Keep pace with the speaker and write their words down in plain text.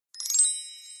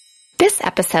This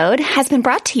episode has been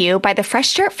brought to you by the Fresh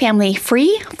Start Family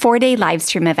free 4-day live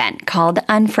stream event called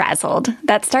Unfrazzled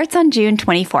that starts on June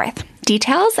 24th.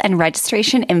 Details and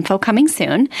registration info coming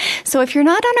soon. So if you're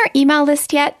not on our email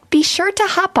list yet, be sure to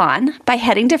hop on by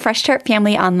heading to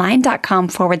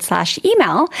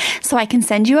freshstartfamilyonline.com/email so I can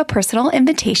send you a personal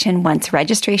invitation once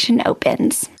registration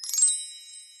opens.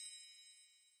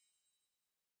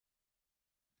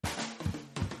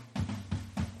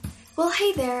 Well,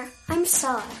 hey there, I'm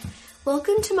Stella.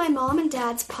 Welcome to my mom and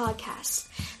dad's podcast,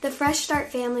 the Fresh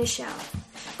Start Family Show.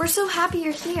 We're so happy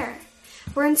you're here.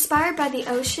 We're inspired by the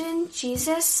ocean,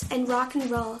 Jesus, and rock and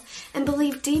roll, and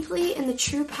believe deeply in the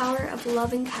true power of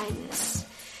love and kindness.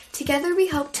 Together we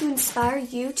hope to inspire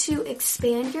you to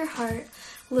expand your heart,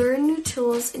 learn new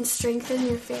tools, and strengthen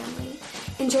your family.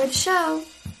 Enjoy the show!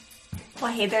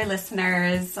 Well, hey there,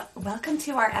 listeners. Welcome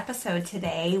to our episode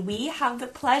today. We have the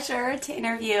pleasure to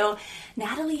interview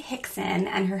Natalie Hixon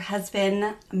and her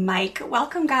husband, Mike.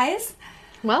 Welcome, guys.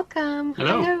 Welcome.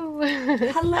 Hello.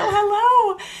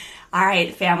 Hello. All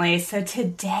right, family. So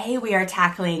today we are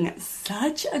tackling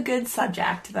such a good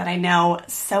subject that I know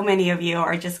so many of you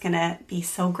are just going to be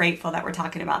so grateful that we're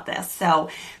talking about this. So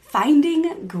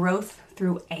finding growth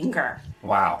through anger.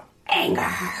 Wow.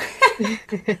 Anger.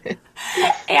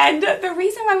 And the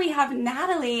reason why we have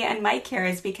Natalie and Mike here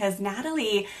is because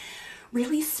Natalie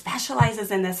really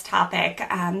specializes in this topic.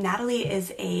 Natalie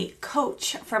is a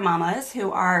coach for mamas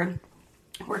who are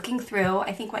working through,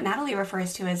 I think what Natalie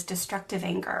refers to as destructive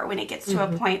anger, when it gets to a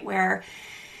point where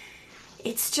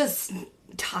it's just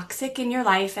toxic in your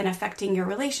life and affecting your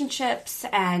relationships,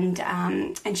 and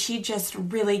she just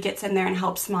really gets in there and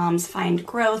helps moms find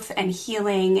growth and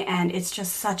healing, and it's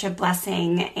just such a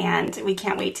blessing, and we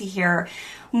can't wait to hear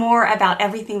more about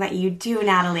everything that you do,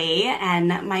 Natalie. And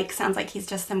Mike sounds like he's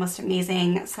just the most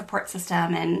amazing support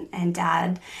system and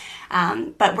dad.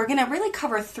 But we're going to really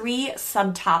cover 3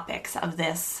 subtopics of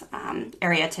this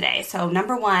area today. So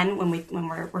number 1, when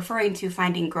we're referring to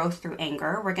finding growth through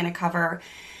anger, we're going to cover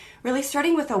really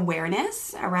starting with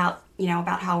awareness about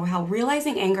how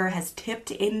realizing anger has tipped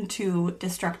into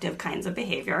destructive kinds of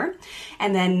behavior.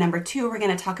 And then number 2, we're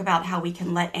going to talk about how we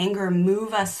can let anger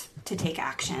move us to take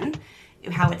action,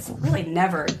 how it's really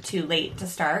never too late to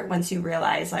start once you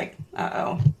realize, like,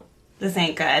 this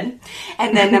ain't good.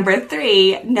 And then number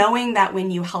 3, knowing that when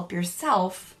you help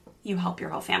yourself, you help your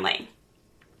whole family.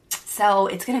 So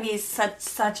it's going to be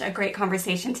such a great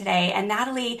conversation today. And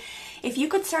Natalie, if you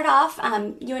could start off,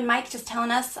 you and Mike just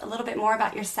telling us a little bit more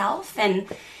about yourself and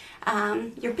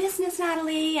your business,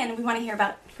 Natalie, and we want to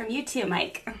hear from you too,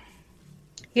 Mike.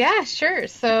 Yeah, sure.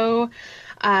 So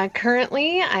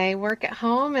currently I work at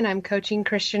home and I'm coaching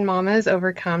Christian mamas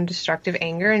overcome destructive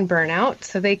anger and burnout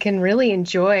so they can really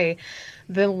enjoy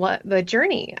the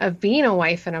journey of being a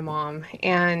wife and a mom,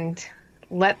 and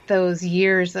let those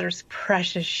years that are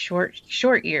precious short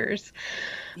years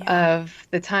of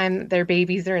the time their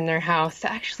babies are in their house to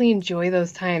actually enjoy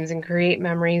those times and create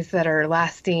memories that are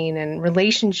lasting and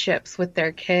relationships with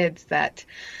their kids that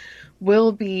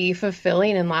will be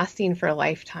fulfilling and lasting for a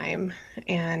lifetime.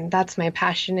 And that's my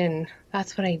passion, and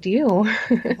that's what I do.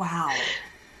 Wow.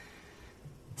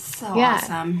 So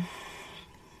awesome.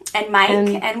 And Mike,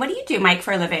 and what do you do, Mike,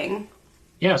 for a living?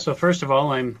 Yeah, so first of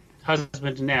all, I'm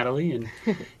husband to Natalie and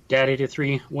daddy to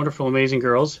 3 wonderful, amazing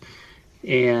girls.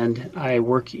 And I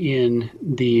work in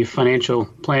the financial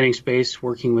planning space,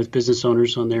 working with business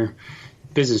owners on their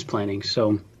business planning.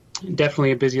 So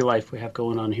definitely a busy life we have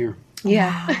going on here.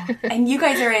 Yeah. Wow. And you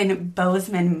guys are in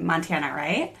Bozeman, Montana,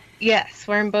 right? Yes,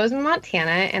 we're in Bozeman,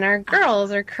 Montana, and our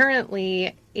girls are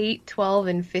currently 8, 12,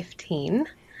 and 15.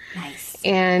 Nice.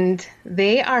 And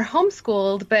they are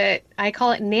homeschooled, but I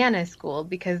call it Nana schooled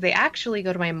because they actually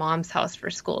go to my mom's house for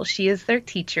school. She is their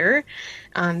teacher.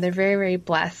 They're very, very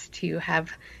blessed to have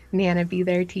Nana be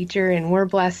their teacher, and we're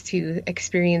blessed to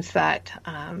experience that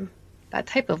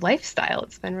type of lifestyle.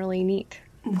 It's been really neat.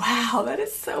 Wow, that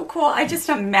is so cool. I just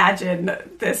imagine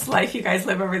this life you guys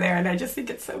live over there, and I just think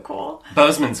it's so cool.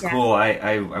 Bozeman's cool.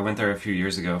 I went there a few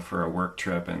years ago for a work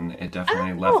trip, and it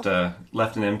definitely left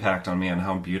an impact on me on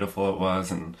how beautiful it was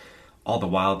and all the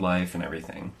wildlife and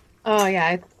everything. Oh,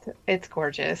 yeah, it's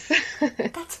gorgeous.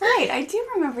 That's right. I do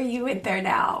remember you went there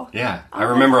now. Yeah, I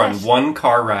remember on one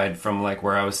car ride from like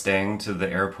where I was staying to the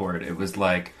airport, it was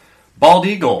like bald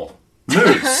eagle,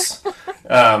 moose.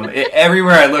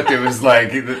 Everywhere I looked, it was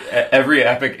like every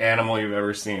epic animal you've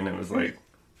ever seen. It was like,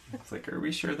 are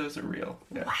we sure those are real?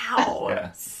 Yeah. Wow.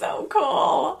 Yeah. So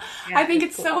cool. Yeah, I think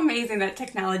it's cool. so amazing that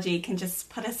technology can just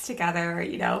put us together,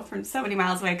 from so many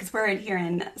miles away, because we're here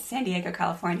in San Diego,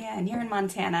 California, and you're in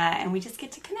Montana, and we just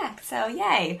get to connect. So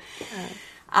yay.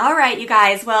 All right, you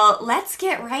guys. Well, let's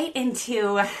get right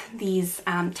into these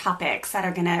topics that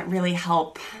are going to really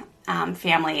help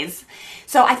families.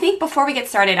 So I think before we get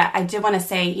started, I do want to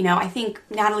say, I think,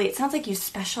 Natalie, it sounds like you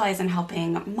specialize in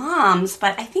helping moms,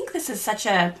 but I think this is such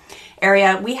a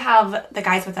area. We have the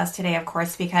guys with us today, of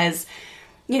course, because,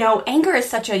 anger is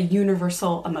such a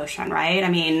universal emotion, right? I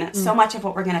mean, so much of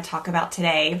what we're going to talk about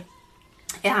today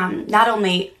not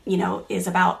only, is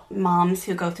about moms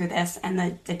who go through this and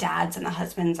the dads and the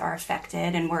husbands are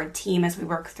affected and we're a team as we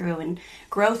work through and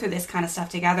grow through this kind of stuff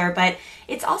together, but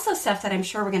it's also stuff that I'm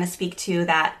sure we're going to speak to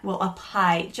that will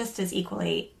apply just as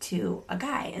equally to a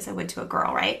guy as it would to a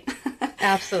girl, right?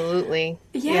 Absolutely.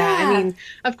 Yeah. I mean,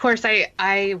 of course,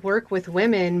 I work with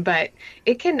women, but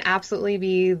it can absolutely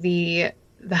be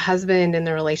the husband in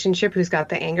the relationship who's got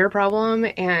the anger problem.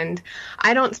 And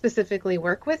I don't specifically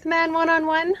work with men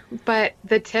one-on-one, but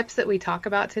the tips that we talk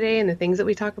about today and the things that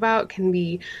we talk about can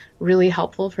be really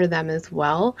helpful for them as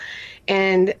well.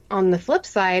 And on the flip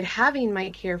side, having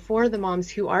Mike here for the moms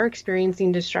who are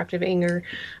experiencing destructive anger,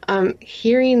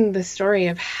 hearing the story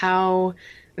of how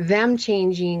them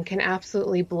changing can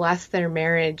absolutely bless their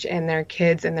marriage and their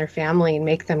kids and their family and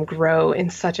make them grow in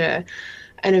such an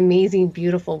amazing,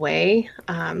 beautiful way.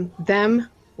 Them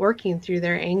working through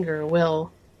their anger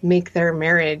will make their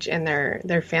marriage and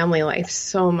their family life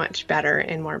so much better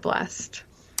and more blessed.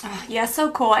 Oh, yeah, so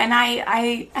cool. And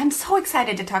I am so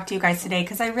excited to talk to you guys today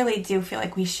because I really do feel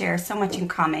like we share so much in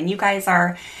common. You guys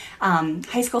are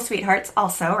high school sweethearts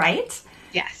also, right?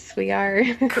 Yes, we are.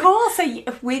 Cool. So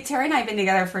Terry and I have been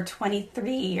together for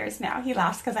 23 years now. He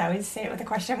laughs because I always say it with a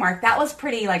question mark. That was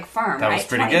pretty firm, that right? Was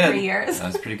pretty 23 good. years.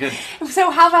 That was pretty good.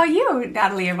 So how about you,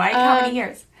 Natalie and Mike? How many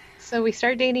years? So we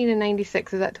started dating in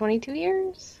 96. Is that 22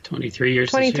 years? 23 years.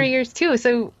 23 years too.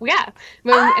 So yeah.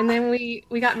 And then we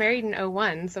got married in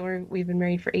 01. So we've been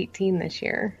married for 18 this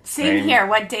year. Same here.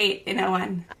 What date in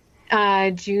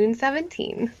 01? June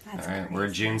 17. All right. We're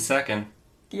June 2nd.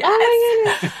 Yes.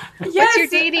 Oh my goodness. Yes. What's your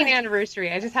dating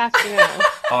anniversary? I just have to know.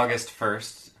 August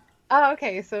 1st. Oh,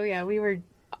 okay. So yeah, we were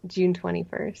June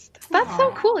 21st. That's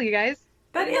so cool, you guys.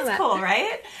 That is cool,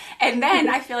 right? And then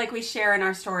I feel like we share in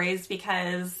our stories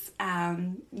because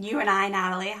you and I,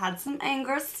 Natalie, had some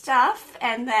anger stuff.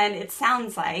 And then it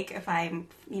sounds like, if I'm,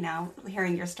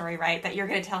 hearing your story right, that you're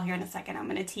going to tell here in a second. I'm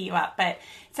going to tee you up. But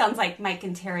it sounds like Mike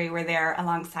and Terry were there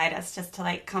alongside us just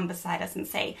to come beside us and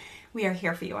say, we are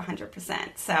here for you 100%.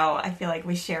 So I feel like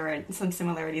we share some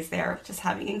similarities there of just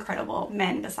having incredible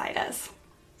men beside us.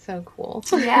 So cool.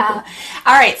 Yeah.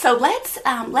 All right. So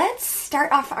let's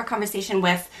start off our conversation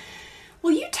with,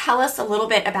 will you tell us a little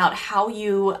bit about how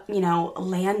you,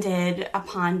 landed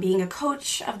upon being a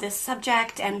coach of this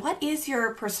subject, and what is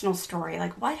your personal story?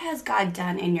 What has God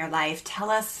done in your life? Tell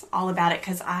us all about it,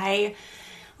 because I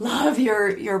love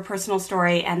your personal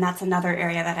story, and that's another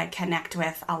area that I connect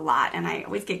with a lot. And I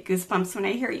always get goosebumps when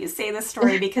I hear you say this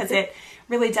story because it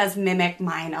really does mimic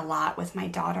mine a lot with my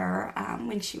daughter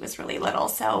when she was really little.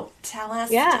 So tell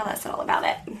us all about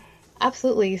it.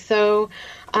 Absolutely. So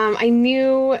I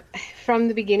knew from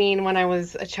the beginning when I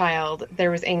was a child there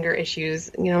was anger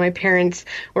issues. My parents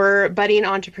were budding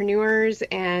entrepreneurs,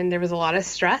 and there was a lot of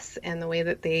stress, and the way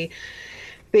that they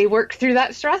worked through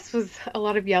that stress was a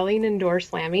lot of yelling and door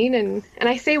slamming. And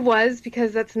I say was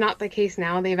because that's not the case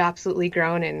now. They've absolutely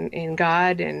grown in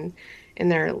God and in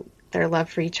their love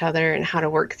for each other and how to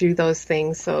work through those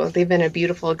things. So they've been a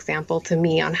beautiful example to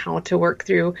me on how to work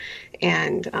through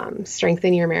and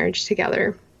strengthen your marriage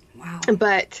together. Wow.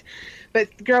 But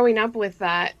growing up with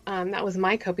that, that was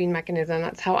my coping mechanism.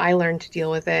 That's how I learned to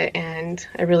deal with it. And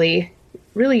I really,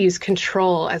 really use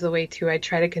control as a way to, I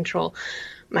try to control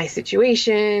my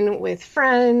situation with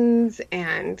friends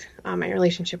and my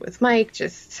relationship with Mike,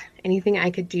 just anything I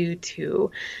could do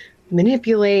to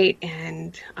manipulate,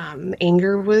 and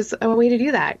anger was a way to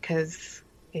do that, because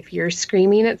if you're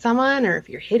screaming at someone or if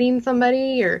you're hitting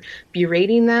somebody or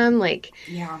berating them,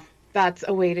 that's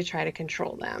a way to try to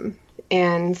control them.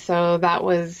 And so that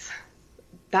was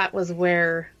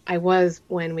where I was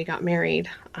when we got married,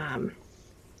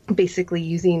 basically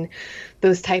using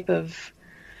those type of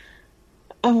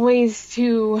ways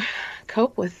to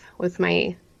cope with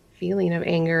my feeling of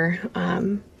anger.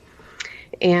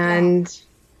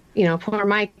 Poor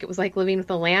Mike, it was like living with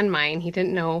a landmine. He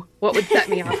didn't know what would set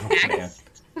me off next.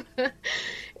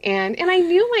 And I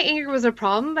knew my anger was a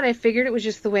problem, but I figured it was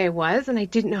just the way I was, and I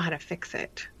didn't know how to fix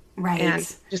it. Right.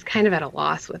 And just kind of at a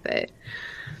loss with it.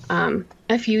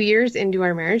 A few years into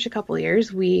our marriage, a couple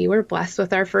years, we were blessed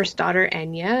with our first daughter,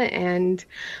 Enya, and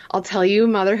I'll tell you,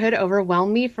 motherhood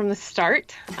overwhelmed me from the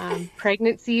start.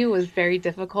 Pregnancy was very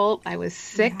difficult. I was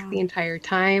sick the entire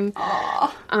time.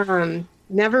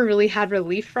 never really had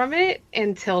relief from it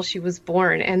until she was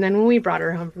born. And then when we brought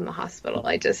her home from the hospital,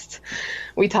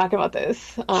 we talk about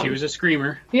this. She was a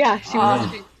screamer. Yeah, she was a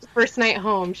screamer. First night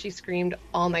home, she screamed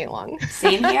all night long.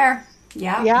 Same here.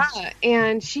 Yeah. Yeah,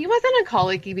 and she wasn't a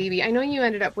colicky baby. I know you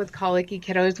ended up with colicky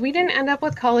kiddos. We didn't end up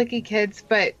with colicky kids,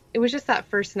 but it was just that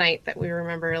first night that we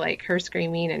remember, like, her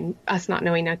screaming and us not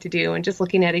knowing what to do and just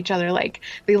looking at each other like,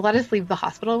 they let us leave the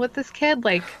hospital with this kid?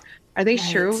 Like, are they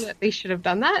sure that they should have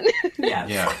done that?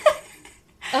 Yeah.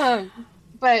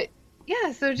 But,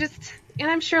 yeah, so just,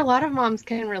 and I'm sure a lot of moms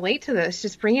can relate to this,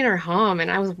 just bringing her home. And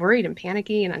I was worried and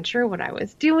panicky and unsure what I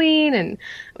was doing, and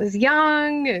I was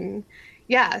young, and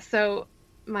yeah, so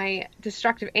my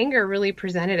destructive anger really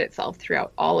presented itself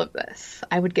throughout all of this.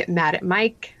 I would get mad at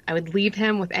Mike. I would leave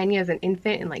him with Enya as an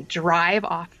infant and like drive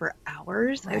off for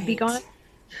hours. Right. I would be gone.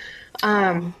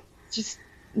 Just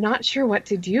not sure what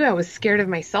to do. I was scared of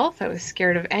myself. I was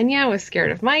scared of Enya. I was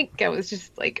scared of Mike. I was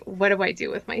just like, what do I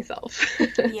do with myself?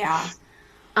 Yeah.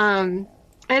 And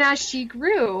as she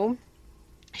grew,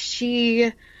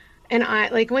 she and I,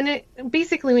 like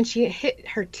when she hit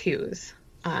her twos,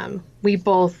 we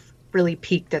both really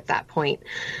peaked at that point.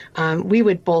 We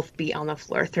would both be on the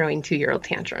floor throwing 2-year-old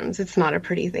tantrums. It's not a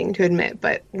pretty thing to admit,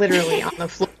 but literally on the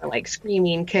floor, like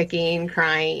screaming, kicking,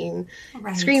 crying,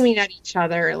 screaming at each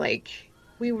other. Like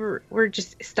we're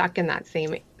just stuck in that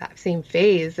same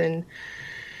phase. And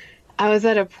I was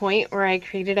at a point where I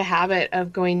created a habit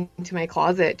of going into my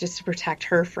closet just to protect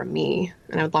her from me.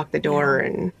 And I would lock the door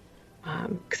and,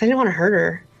 cause I didn't want to hurt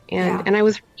her. And I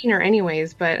was hurting her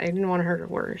anyways, but I didn't want to hurt her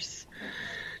worse.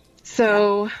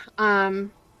 So,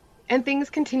 and things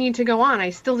continued to go on.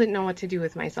 I still didn't know what to do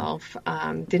with myself.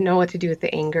 Didn't know what to do with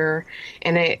the anger.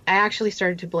 And I actually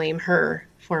started to blame her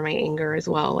for my anger as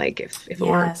well. Like if it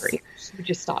weren't her, she would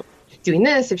just stop doing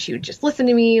this. If she would just listen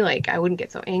to me, like I wouldn't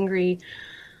get so angry.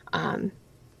 And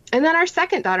then our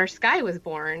second daughter, Sky, was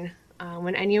born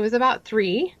when Enya was about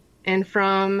 3. And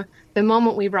from the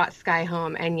moment we brought Sky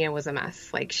home, Enya was a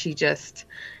mess. Like she just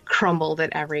crumbled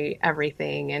at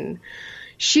everything. And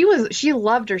she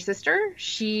loved her sister.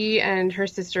 She and her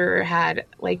sister had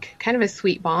like kind of a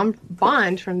sweet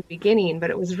bond from the beginning, but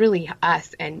it was really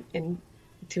us. And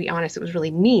to be honest, it was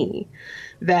really me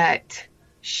that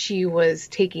she was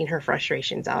taking her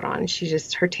frustrations out on.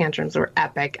 Her tantrums were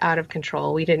epic, out of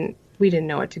control. We didn't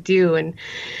know what to do. And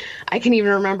I can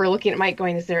even remember looking at Mike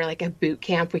going, is there like a boot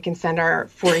camp we can send our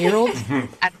 4-year-olds to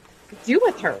do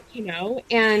with her,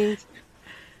 And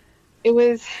it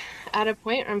was at a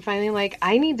point where I'm finally like,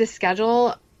 I need to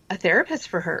schedule a therapist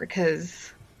for her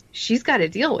because she's got to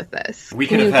deal with this. We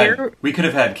could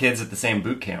have had kids at the same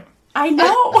boot camp. I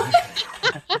know.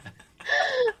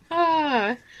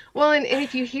 Well, and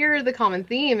if you hear the common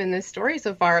theme in this story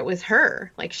so far, it was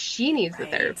her. Like, she needs the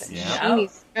therapist. Yeah. She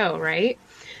needs to go, right?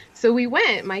 So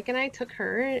Mike and I took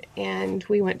her, and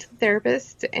we went to the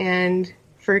therapist and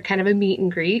for kind of a meet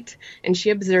and greet, and she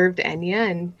observed Enya,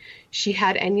 and she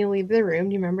had Enya leave the room.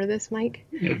 Do you remember this, Mike?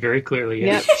 Yeah, very clearly,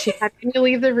 yes. Yep. She had Enya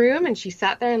leave the room, and she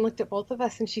sat there and looked at both of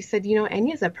us, and she said,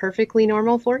 Enya's a perfectly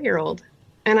normal 4-year-old.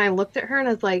 And I looked at her, and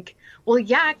I was like, well,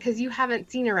 yeah, because you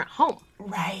haven't seen her at home.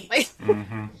 Right.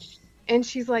 And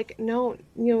she's like, no,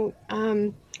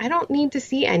 I don't need to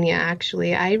see Enya,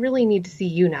 actually. I really need to see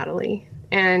you, Natalie.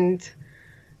 And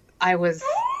I was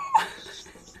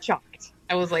shocked.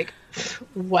 I was like,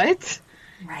 what?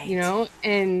 Right.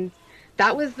 And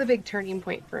that was the big turning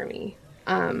point for me.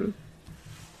 I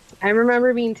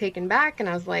remember being taken back, and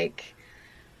I was like,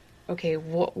 okay,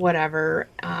 whatever.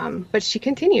 But she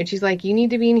continued. She's like, you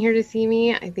need to be in here to see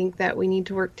me. I think that we need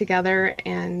to work together.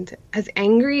 And as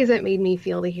angry as it made me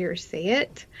feel to hear her say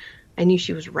it, I knew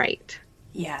she was right.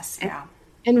 Yes. Yeah.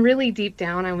 And really deep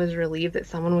down, I was relieved that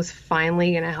someone was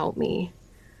finally going to help me.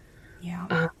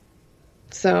 Yeah.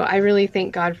 So I really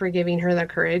thank God for giving her the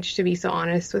courage to be so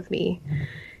honest with me.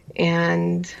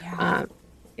 And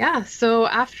so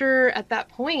at that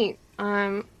point,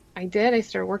 I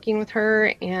started working with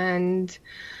her, and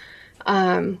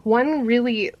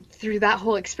through that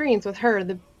whole experience with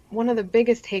her, one of the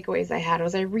biggest takeaways I had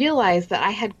was I realized that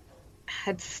I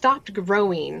had stopped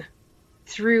growing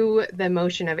through the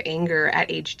emotion of anger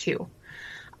at age 2.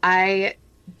 I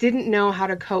didn't know how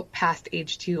to cope past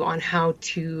age 2 on how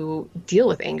to deal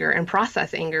with anger and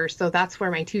process anger, so that's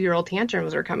where my 2-year-old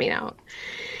tantrums were coming out.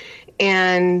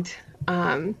 And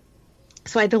so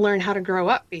I had to learn how to grow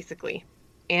up, basically.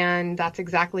 And that's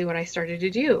exactly what I started to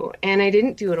do. And I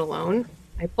didn't do it alone.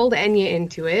 I pulled Enya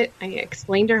into it. I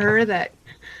explained to her that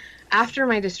after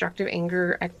my destructive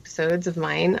anger episodes of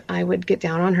mine, I would get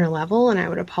down on her level and I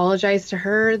would apologize to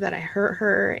her that I hurt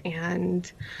her,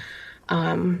 and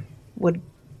would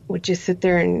would just sit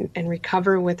there and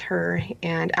recover with her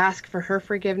and ask for her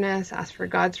forgiveness, ask for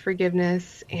God's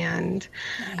forgiveness. And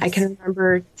Nice. I can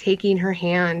remember taking her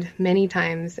hand many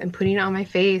times and putting it on my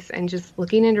face and just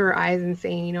looking into her eyes and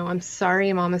saying, you know, I'm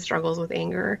sorry Mama struggles with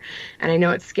anger. And I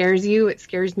know it scares you. It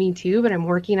scares me too, but I'm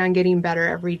working on getting better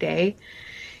every day.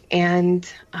 And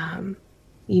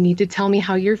you need to tell me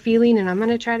how you're feeling, and I'm going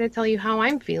to try to tell you how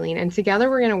I'm feeling. And together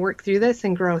we're going to work through this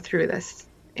and grow through this.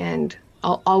 And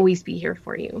I'll always be here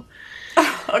for you.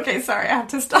 Okay, sorry, I have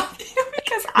to stop you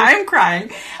because I'm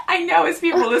crying. I know as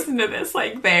people listen to this,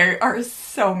 like, there are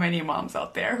so many moms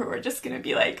out there who are just going to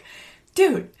be like,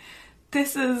 dude,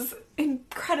 this is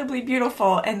incredibly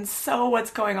beautiful, and so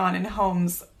what's going on in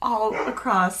homes all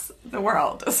across the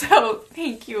world. So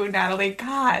thank you, Natalie.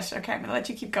 Gosh, okay, I'm going to let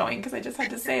you keep going because I just had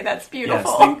to say that's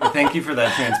beautiful. Yes, thank you for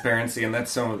that transparency, and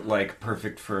that's so, like,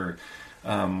 perfect for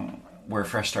where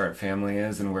Fresh Start Family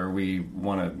is and where we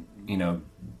want to, you know,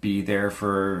 be there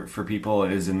for people.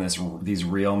 It is in these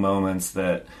real moments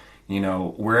that, you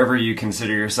know, wherever you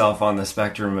consider yourself on the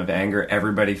spectrum of anger,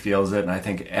 everybody feels it, and I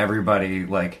think everybody,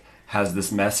 like, has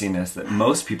this messiness that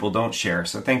most people don't share.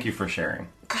 So thank you for sharing.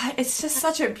 God, it's just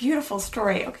such a beautiful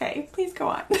story. Okay, please go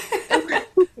on.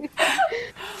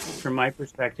 From my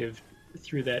perspective,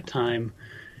 through that time,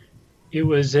 it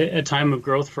was a time of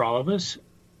growth for all of us.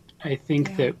 I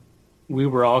think that we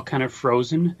were all kind of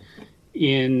frozen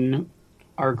in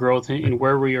our growth and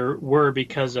where we were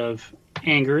because of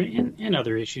anger and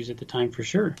other issues at the time, for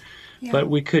sure. Yeah. But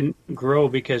we couldn't grow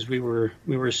because we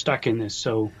were stuck in this.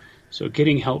 So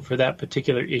getting help for that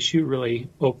particular issue really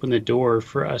opened the door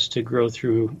for us to grow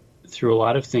through a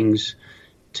lot of things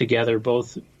together,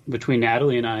 both between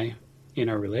Natalie and I in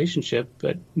our relationship,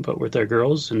 but with our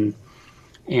girls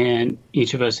and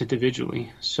each of us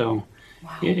individually. So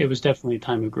wow. It was definitely a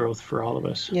time of growth for all of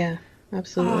us. Yeah,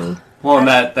 absolutely. Well, and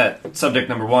that subject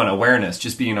number one, awareness,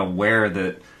 just being aware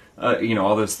that, you know,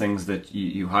 all those things that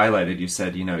you highlighted, you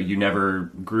said, you know, you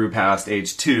never grew past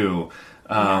age 2.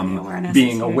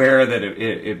 Being aware that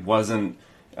it wasn't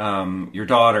your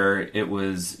daughter, it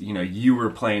was, you know, you were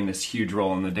playing this huge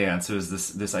role in the dance. It was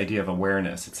this idea of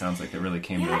awareness. It sounds like it really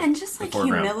came to and just like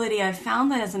humility. I've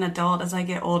found that as an adult, as I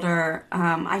get older,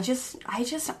 I just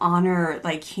honor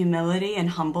like humility and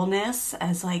humbleness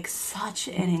as like such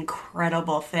an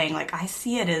incredible thing. Like I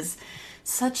see it as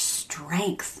such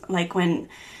strength. Like when,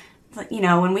 you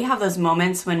know, when we have those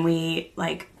moments when we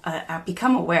like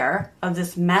become aware of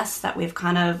this mess that we've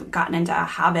kind of gotten into a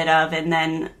habit of, and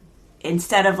then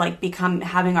instead of like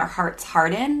having our hearts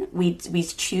harden, we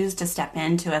choose to step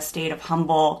into a state of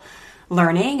humble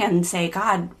learning and say,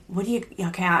 God,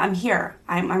 okay, I'm here.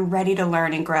 I'm ready to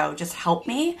learn and grow. Just help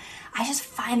me. I just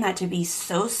find that to be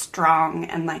so strong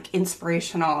and like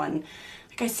inspirational. And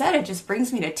like I said, it just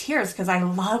brings me to tears because I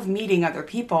love meeting other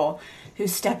people who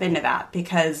step into that,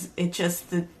 because it just,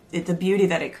 the beauty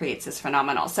that it creates is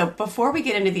phenomenal. So before we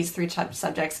get into these 3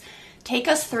 subjects, take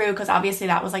us through, because obviously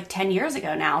that was like 10 years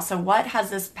ago now. So what has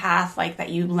this path like that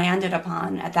you landed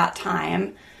upon at that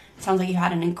time? It sounds like you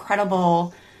had an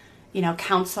incredible, you know,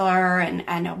 counselor,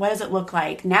 and what does it look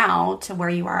like now to where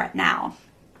you are at now?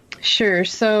 Sure.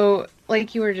 So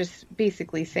like you were just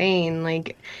basically saying,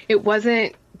 like it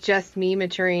wasn't just me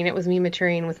maturing, it was me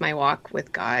maturing with my walk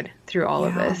with God through all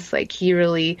of this. Like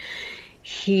he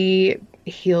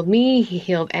healed me, he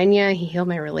healed Enya, he healed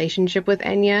my relationship with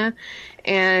Enya.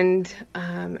 And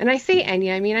I say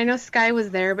Enya, I mean, I know Sky was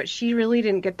there, but she really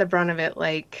didn't get the brunt of it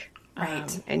like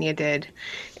Enya did.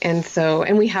 And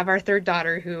we have our 3rd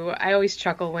daughter, who I always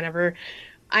chuckle whenever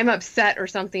I'm upset or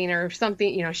something,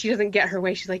 you know, she doesn't get her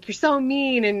way. She's like, you're so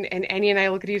mean. And Enya and I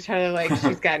look at each other like,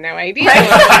 she's got no idea.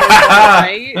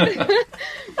 Right?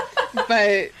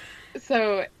 But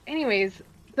so anyways,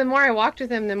 the more I walked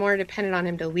with him, the more I depended on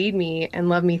him to lead me and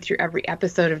love me through every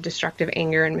episode of destructive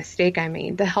anger and mistake I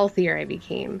made, the healthier I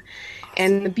became. Awesome.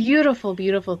 And the beautiful,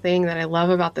 beautiful thing that I love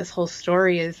about this whole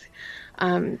story is,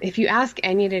 if you ask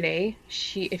Enya today,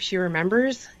 if she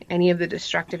remembers any of the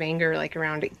destructive anger, like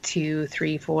around 2,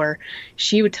 3, 4,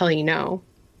 she would tell you no.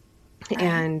 Right.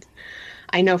 And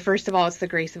I know, first of all, it's the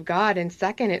grace of God. And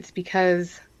second, it's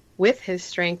because with his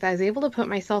strength, I was able to put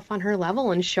myself on her level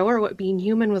and show her what being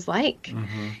human was like.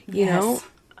 Mm-hmm. You know,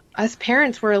 us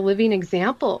parents were a living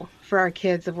example for our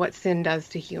kids of what sin does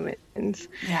to humans.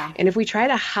 Yeah. And if we try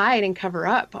to hide and cover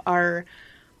up our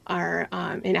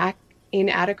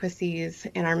inadequacies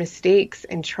and our mistakes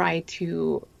and try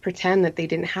to pretend that they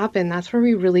didn't happen, that's where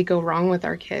we really go wrong with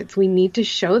our kids. We need to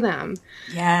show them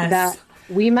that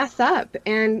we mess up,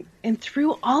 and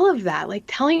through all of that, like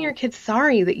telling your kids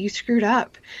sorry that you screwed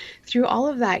up, through all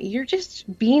of that, you're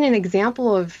just being an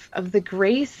example of the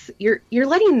grace. You're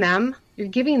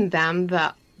giving them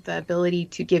the ability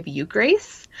to give you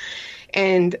grace.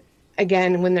 And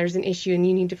again, when there's an issue and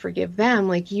you need to forgive them,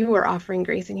 like you are offering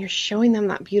grace, and you're showing them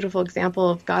that beautiful example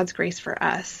of God's grace for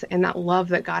us and that love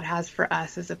that God has for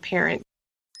us as a parent.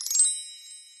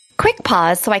 Quick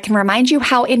pause so I can remind you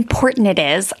how important it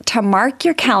is to mark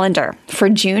your calendar for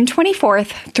June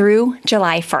 24th through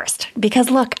July 1st.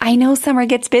 Because look, I know summer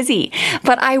gets busy,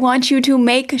 but I want you to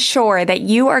make sure that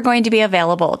you are going to be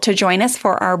available to join us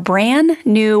for our brand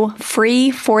new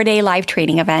free 4-day live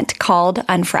training event called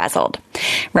Unfrazzled.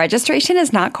 Registration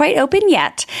is not quite open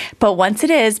yet, but once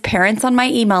it is, parents on my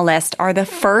email list are the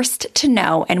first to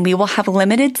know, and we will have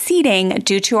limited seating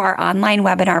due to our online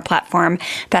webinar platform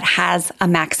that has a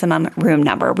maximum room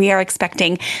number. We are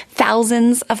expecting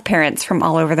thousands of parents from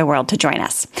all over the world to join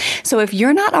us. So if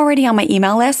you're not already on my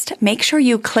email list, make sure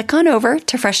you click on over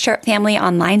to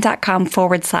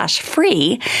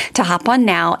freshstartfamilyonline.com/free to hop on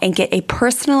now and get a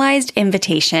personalized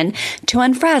invitation to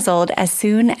Unfrazzled as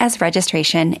soon as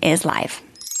registration is live.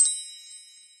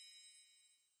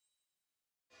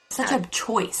 Such a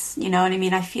choice, you know what I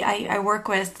mean? I work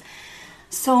with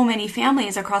so many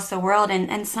families across the world,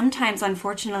 and sometimes,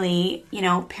 unfortunately, you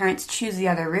know, parents choose the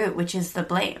other route, which is the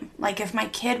blame. Like, if my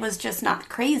kid was just not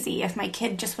crazy, if my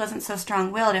kid just wasn't so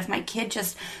strong-willed, if my kid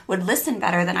just would listen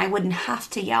better, then I wouldn't have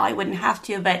to yell, I wouldn't have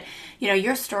to. But, you know,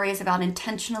 your story is about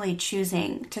intentionally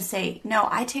choosing to say, no,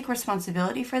 I take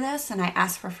responsibility for this, and I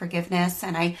ask for forgiveness,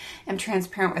 and I am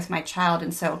transparent with my child.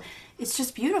 And so it's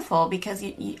just beautiful, because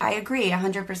I agree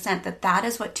 100% that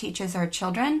is what teaches our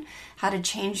children how to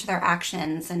change their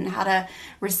actions and how to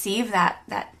receive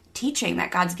that teaching that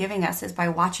God's giving us, is by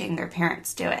watching their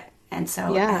parents do it. And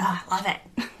so, I love it.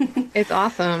 It's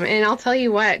awesome. And I'll tell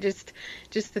you what, just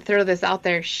to throw this out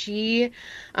there,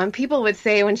 people would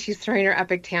say when she's throwing her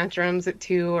epic tantrums at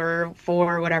 2 or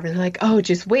 4 or whatever, they're like, oh,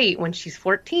 just wait, when she's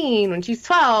 14, when she's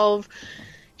 12,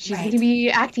 she's going to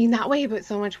be acting that way, but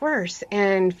so much worse.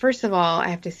 And first of all, I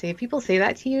have to say, if people say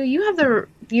that to you, you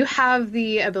have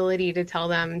the ability to tell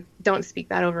them, don't speak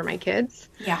that over my kids.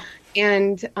 Yeah.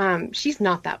 And she's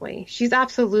not that way. She's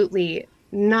absolutely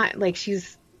not. Like,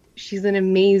 she's an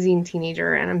amazing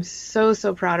teenager, and I'm so,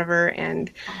 so proud of her.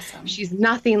 And awesome. She's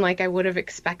nothing like I would have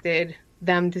expected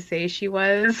them to say she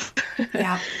was.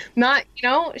 Yeah. Not, you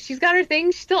know, she's got her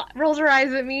things. She still rolls her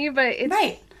eyes at me, but it's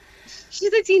right.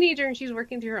 She's a teenager and she's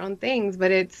working through her own things,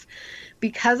 but it's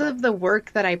because of the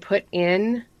work that I put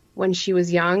in when she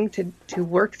was young to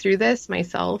work through this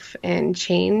myself and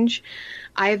change.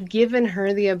 I've given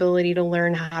her the ability to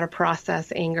learn how to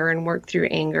process anger and work through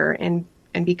anger. And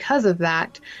because of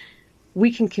that,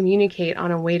 we can communicate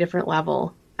on a way different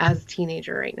level as a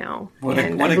teenager right now. What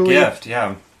a gift.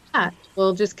 Yeah.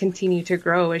 Will just continue to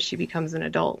grow as she becomes an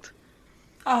adult.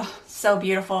 Oh, so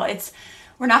beautiful.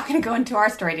 We're not going to go into our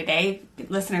story today.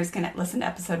 Listeners can listen to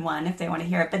episode 1 if they want to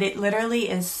hear it. But it literally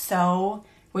is so,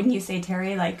 wouldn't you say,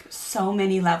 Terry, like so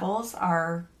many levels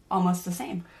are almost the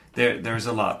same. There's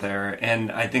a lot there.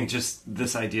 And I think just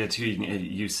this idea too,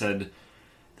 you said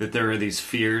that there are these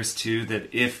fears too, that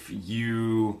if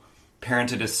you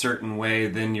parented a certain way,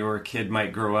 then your kid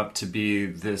might grow up to be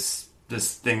this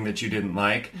thing that you didn't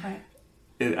like. Right.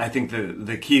 I think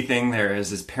the key thing there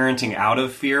is parenting out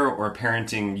of fear or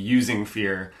parenting using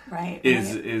fear. Right.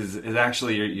 Is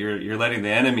actually you're letting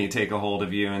the enemy take a hold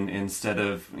of you, and instead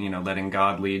of, you know, letting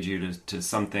God lead you to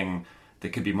something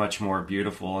that could be much more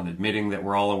beautiful, and admitting that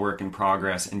we're all a work in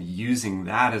progress, and using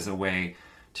that as a way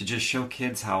to just show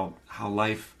kids how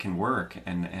life can work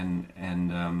and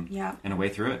a way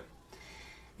through it.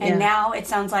 And now it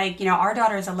sounds like, you know, our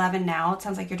daughter is 11 now. It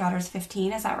sounds like your daughter's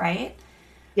 15. Is that right?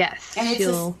 Yes,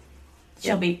 and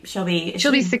she'll be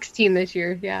 16 this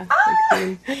year. Yeah.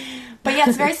 But yeah,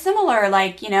 it's very similar.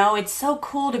 Like, you know, it's so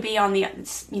cool to be on the,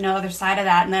 you know, other side of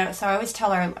that. And so I always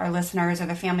tell our listeners or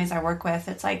the families I work with,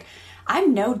 it's like,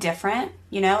 I'm no different,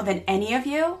 you know, than any of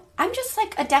you. I'm just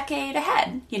like a decade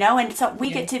ahead, you know. And so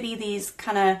we get to be these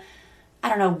kind of, I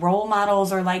don't know, role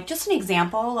models, or like just an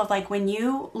example of like when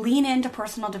you lean into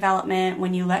personal development,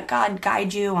 when you let God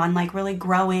guide you on like really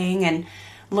growing and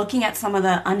looking at some of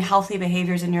the unhealthy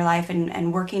behaviors in your life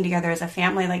and working together as a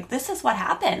family, like this is what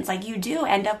happens. Like you do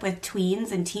end up with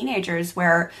tweens and teenagers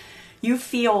where you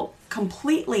feel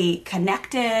completely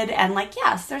connected, and like,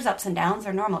 yes, there's ups and downs,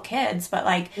 they're normal kids, but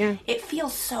like it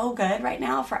feels so good right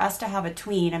now for us to have a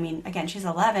tween. I mean, again, she's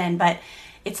 11, but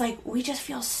it's like we just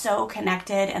feel so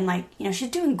connected, and like, you know, she's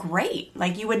doing great.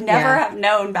 Like you would never have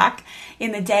known back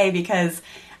in the day, because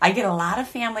I get a lot of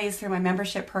families through my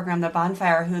membership program, the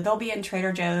Bonfire, who they'll be in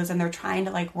Trader Joe's and they're trying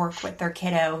to like work with their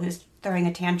kiddo who's throwing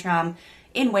a tantrum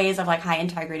in ways of like high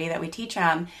integrity that we teach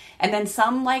them. And then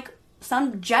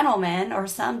some gentleman or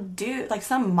some dude, like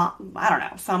I don't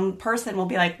know, some person will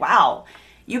be like, wow,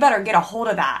 you better get a hold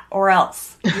of that or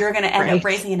else you're going to end up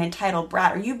raising an entitled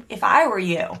brat. Or if I were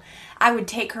you, I would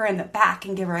take her in the back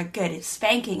and give her a good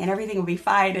spanking and everything will be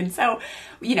fine. And so,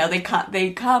 they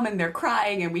come and they're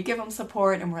crying and we give them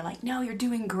support and we're like, no, you're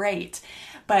doing great.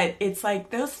 But it's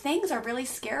like those things are really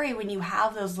scary when you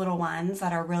have those little ones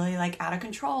that are really like out of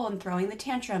control and throwing the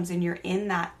tantrums and you're in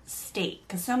that state.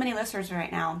 Because so many listeners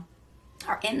right now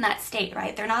are in that state,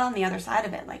 right? They're not on the other side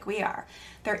of it like we are.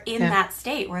 They're in that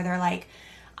state where they're like,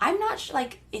 I'm not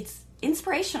like, it's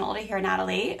inspirational to hear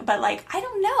Natalie, but like, I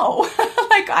don't know.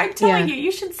 Like, I'm telling you,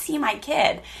 you should see my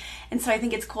kid. And so I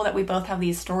think it's cool that we both have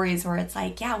these stories where it's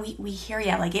like, yeah, we hear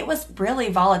you. Like, it was really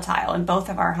volatile in both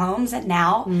of our homes. And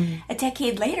now, a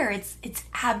decade later, it's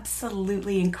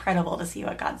absolutely incredible to see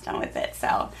what God's done with it.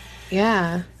 So,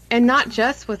 yeah. And not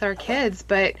just with our kids,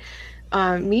 but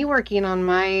me working on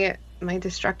my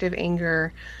destructive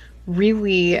anger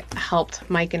really helped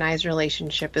Mike and I's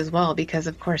relationship as well, because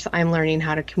of course I'm learning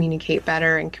how to communicate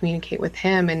better and communicate with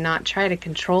him and not try to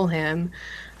control him.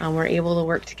 We're able to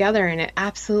work together, and it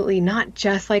absolutely not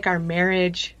just like our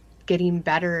marriage getting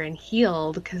better and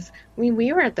healed, because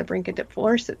we were at the brink of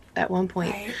divorce at one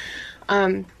point.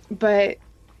 Right. But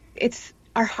it's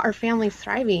our family's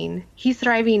thriving. He's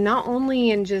thriving not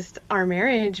only in just our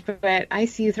marriage, but I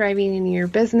see you thriving in your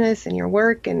business and your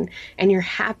work, and you're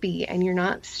happy and you're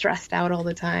not stressed out all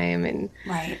the time. And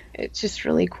it's just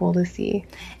really cool to see.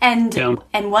 And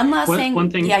one last thing.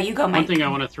 One thing. Yeah, you go, Mike. One thing I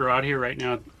want to throw out here right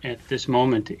now at this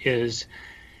moment is,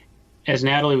 as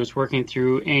Natalie was working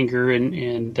through anger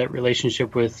and that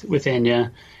relationship with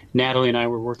Enya, Natalie and I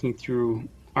were working through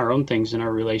our own things in our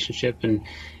relationship. And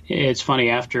it's funny,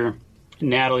 after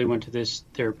Natalie went to this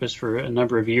therapist for a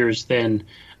number of years, then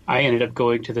I ended up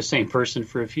going to the same person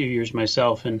for a few years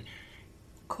myself. And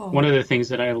one of the things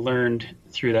that I learned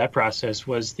through that process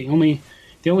was the only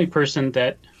person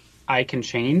that I can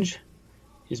change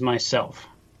is myself.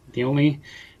 The only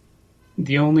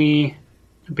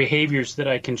behaviors that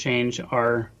I can change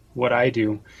are what I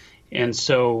do. And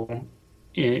so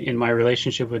in my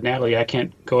relationship with Natalie, I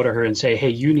can't go to her and say, hey,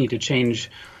 you need to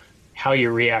change how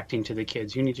you're reacting to the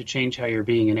kids. You need to change how you're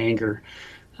being in anger.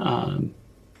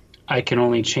 I can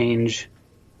only change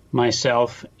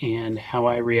myself and how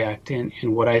I react and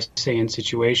what I say in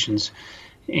situations.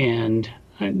 And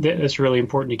that's really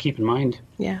important to keep in mind.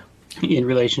 Yeah. In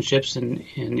relationships and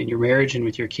in your marriage and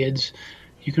with your kids,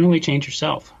 you can only change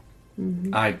yourself.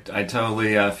 Mm-hmm. I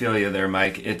totally feel you there,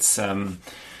 Mike. It's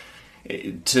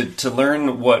to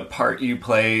learn what part you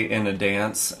play in a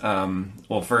dance.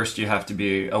 Well, first you have to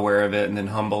be aware of it, and then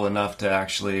humble enough to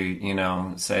actually,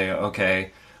 say,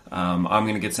 okay, I'm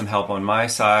going to get some help on my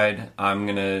side. I'm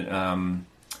going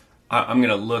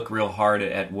to look real hard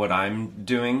at what I'm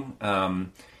doing.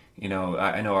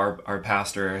 I know our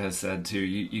pastor has said too,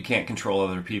 you can't control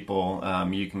other people.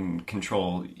 You can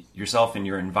control yourself and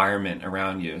your environment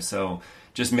around you. So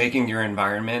just making your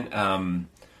environment,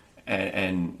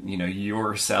 and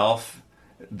yourself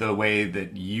the way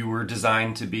that you were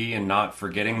designed to be, and not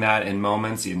forgetting that in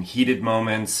moments, in heated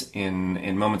moments,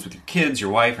 in moments with your kids, your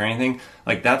wife, or anything.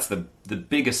 Like, that's the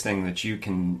biggest thing that you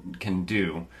can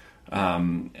do.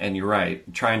 And you're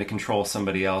right, trying to control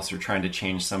somebody else or trying to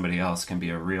change somebody else can be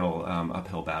a real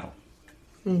uphill battle.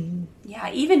 Mm-hmm.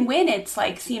 Yeah, even when it's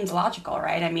like seems logical,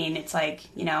 right? I mean, it's like,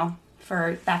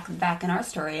 for back in our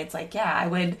story, it's like, yeah, I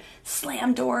would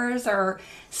slam doors or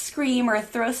scream or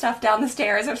throw stuff down the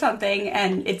stairs or something,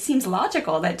 and it seems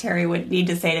logical that Terry would need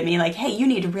to say to me, like, hey, you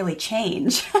need to really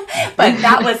change. But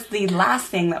that was the last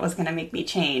thing that was going to make me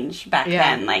change back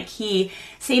then. Like,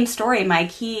 same story,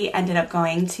 Mike, he ended up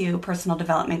going to personal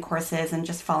development courses and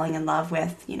just falling in love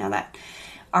with, that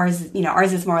ours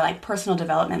is more like personal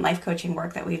development, life coaching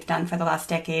work that we've done for the last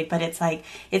decade, but it's like,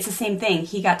 it's the same thing.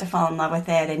 He got to fall in love with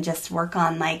it and just work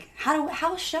on like,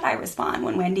 how should I respond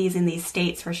when Wendy's in these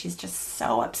states where she's just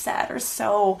so upset or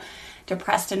so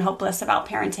depressed and hopeless about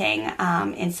parenting,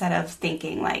 instead of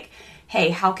thinking like, hey,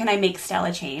 how can I make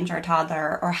Stella change, our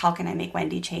toddler, or how can I make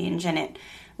Wendy change? And it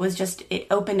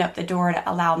opened up the door to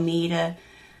allow me to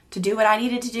do what I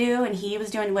needed to do, and he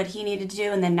was doing what he needed to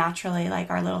do, and then naturally, like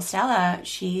our little Stella,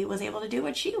 she was able to do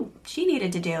what she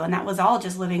needed to do, and that was all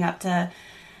just living up to,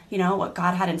 what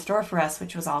God had in store for us,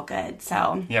 which was all good.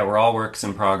 So yeah, we're all works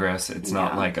in progress. It's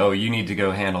not like, oh, you need to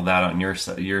go handle that on your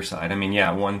side. I mean,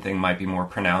 yeah, one thing might be more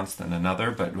pronounced than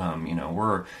another, but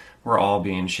we're we're all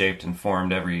being shaped and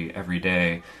formed every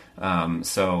day.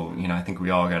 So, I think we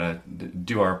all got to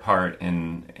do our part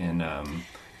in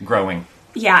growing.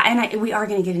 Yeah, and we are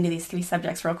going to get into these three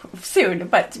subjects real soon.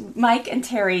 But Mike and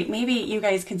Terry, maybe you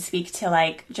guys could speak to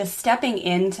like just stepping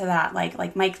into that.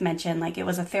 Like Mike mentioned, like it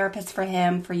was a therapist for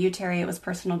him. For you, Terry, it was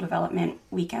personal development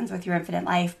weekends with Your Infinite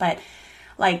Life. But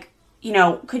like,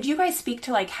 could you guys speak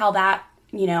to like how that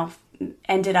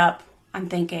ended up? I'm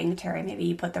thinking, Terry, maybe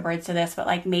you put the words to this, but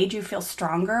like made you feel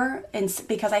stronger. And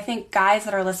because I think guys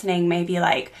that are listening may be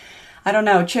like, I don't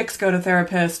know, chicks go to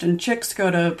therapist and chicks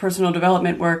go to personal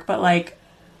development work, but like,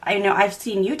 I know I've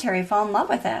seen you, Terry, fall in love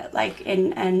with it. Like,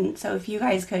 and so if you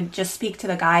guys could just speak to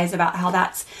the guys about how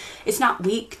it's not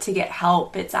weak to get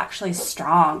help. It's actually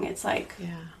strong. It's like,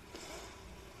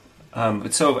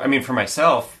 So, I mean, for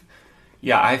myself,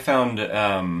 I found,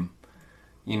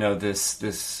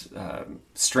 this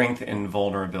strength in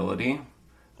vulnerability,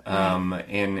 either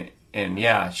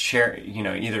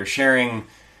sharing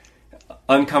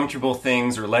uncomfortable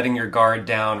things or letting your guard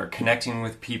down or connecting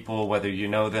with people, whether you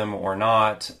know them or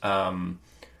not. And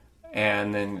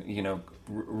then,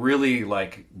 really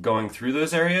like going through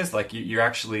those areas, like you're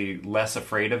actually less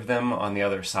afraid of them on the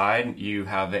other side. You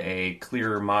have a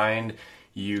clearer mind.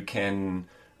 You can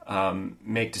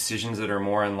make decisions that are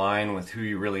more in line with who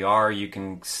you really are. You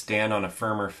can stand on a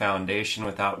firmer foundation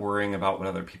without worrying about what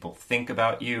other people think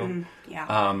about you.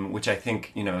 Which I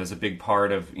think, is a big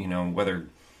part of, whether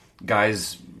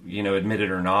guys, admit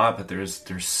it or not, but there's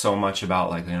so much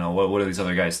about like, what do these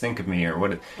other guys think of me or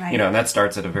what, right. And that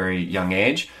starts at a very young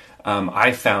age.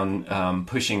 I found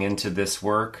pushing into this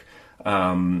work,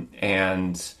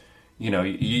 and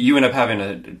you end up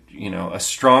having a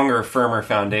stronger, firmer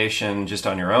foundation just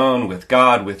on your own with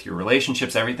God, with your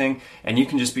relationships, everything, and you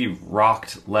can just be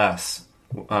rocked less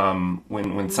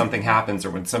when something happens or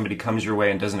when somebody comes your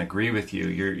way and doesn't agree with you.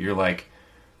 You're like,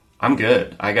 I'm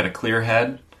good. I got a clear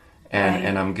head,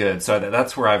 and I'm good. So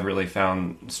that's where I've really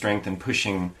found strength in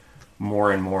pushing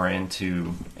more and more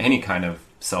into any kind of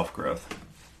self-growth.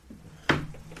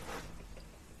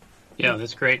 Yeah,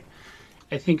 that's great.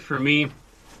 I think for me,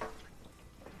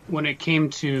 when it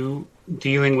came to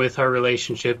dealing with our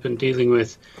relationship and dealing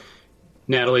with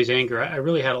Natalie's anger, I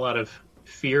really had a lot of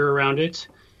fear around it.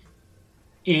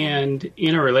 And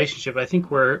in a relationship, I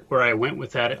think where I went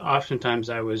with that, oftentimes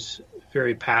I was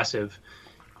very passive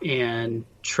and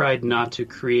tried not to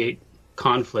create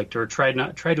conflict or tried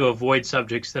to avoid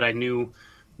subjects that I knew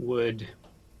would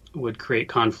create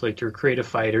conflict or create a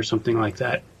fight or something like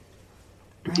that.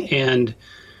 Right. And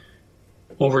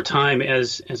over time,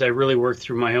 as I really worked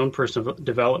through my own personal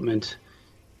development,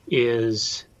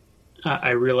 I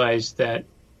realized that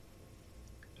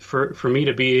for me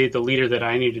to be the leader that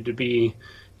I needed to be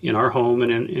in our home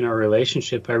and in our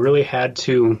relationship, I really had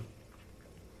to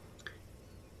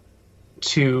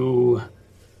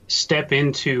step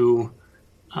into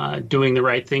doing the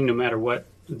right thing, no matter what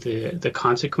the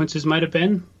consequences might have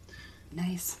been.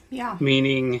 Nice. Yeah.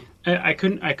 Meaning, I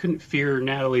couldn't fear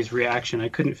Natalie's reaction. I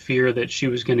couldn't fear that she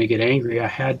was going to get angry. I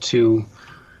had to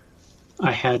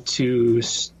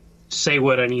say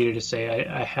what I needed to say.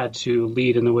 I had to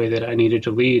lead in the way that I needed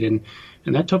to lead, and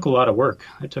that took a lot of work.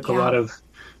 It took a lot of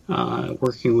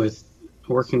working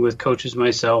with coaches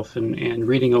myself, and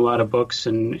reading a lot of books,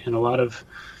 and a lot of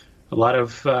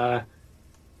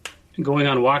going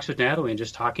on walks with Natalie and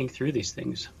just talking through these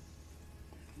things.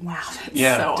 Wow, that's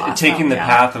so awesome. Taking the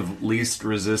path of least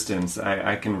resistance,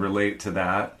 I can relate to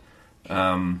that.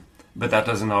 But that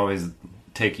doesn't always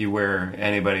take you where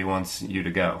anybody wants you to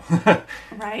go.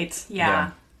 Right, yeah.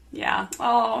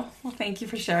 Oh, well, thank you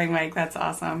for sharing, Mike. That's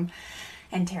awesome.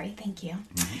 And Terry, thank you.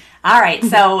 Mm-hmm. All right,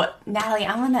 so Natalie,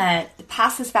 I want to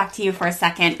pass this back to you for a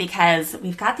second because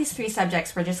we've got these three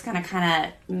subjects. We're just going to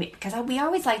kind of, because we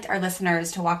always liked our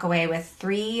listeners to walk away with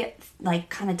three like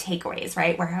kind of takeaways,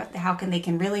 right? Where how can they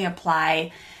can really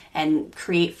apply and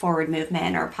create forward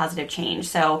movement or positive change.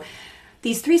 So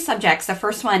these three subjects, the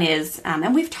first one is,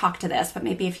 and we've talked to this, but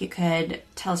maybe if you could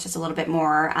tell us just a little bit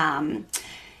more,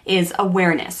 is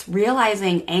awareness,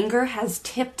 realizing anger has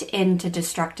tipped into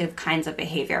destructive kinds of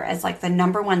behavior as like the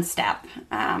number one step.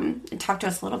 Talk to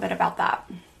us a little bit about that.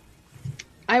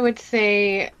 I would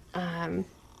say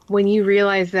when you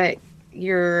realize that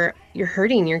you're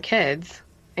hurting your kids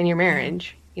and your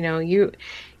marriage,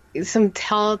 some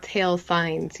telltale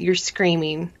signs. You're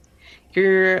screaming,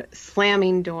 you're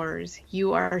slamming doors,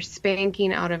 you are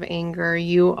spanking out of anger,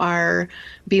 you are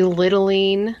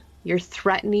belittling, you're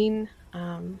threatening.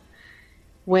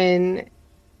 When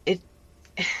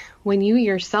you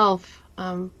yourself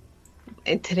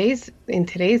in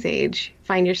today's age,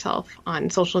 find yourself on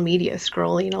social media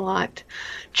scrolling a lot,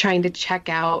 trying to check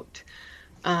out.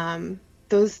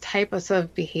 Those types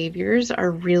of behaviors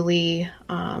are really,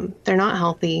 they're not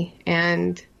healthy,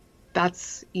 and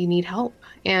you need help.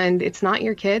 And it's not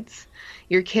your kids.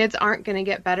 Your kids aren't going to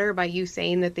get better by you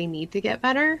saying that they need to get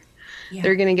better. Yeah.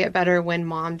 They're going to get better when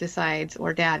mom decides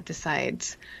or dad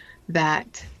decides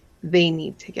that they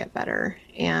need to get better,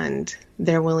 and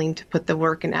they're willing to put the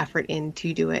work and effort in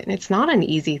to do it. And it's not an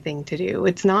easy thing to do.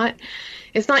 It's not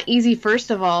easy, first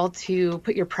of all, to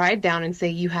put your pride down and say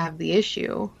you have the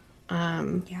issue.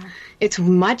 It's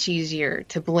much easier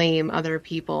to blame other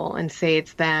people and say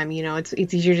it's them. It's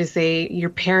easier to say your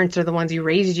parents are the ones who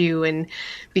raised you, and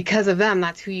because of them,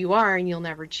 that's who you are, and you'll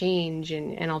never change,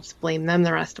 and I'll just blame them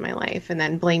the rest of my life, and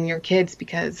then blame your kids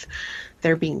because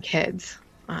they're being kids.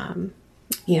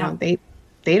 They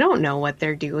don't know what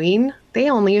they're doing. They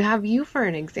only have you for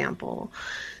an example.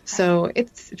 So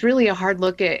it's really a hard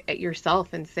look at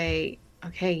yourself and say,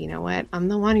 okay, you know what? I'm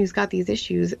the one who's got these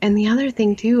issues. And the other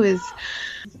thing too is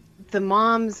the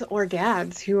moms or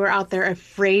dads who are out there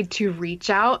afraid to reach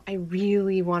out. I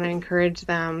really want to encourage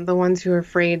them, the ones who are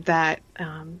afraid that,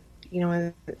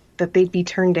 that they'd be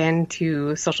turned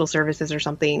into social services or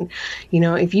something.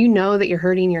 If you know that you're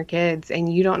hurting your kids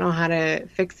and you don't know how to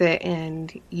fix it,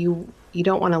 and you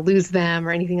don't want to lose them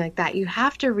or anything like that, you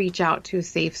have to reach out to a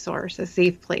safe source, a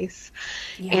safe place,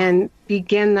 and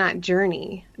begin that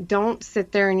journey. Don't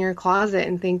sit there in your closet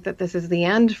and think that this is the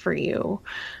end for you.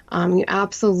 You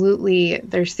absolutely,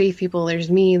 there's safe people, there's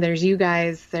me, there's you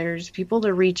guys, there's people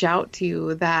to reach out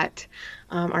to that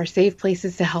are safe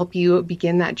places to help you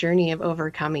begin that journey of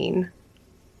overcoming.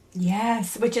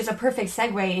 Yes, which is a perfect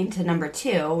segue into number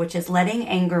 2, which is letting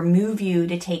anger move you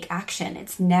to take action.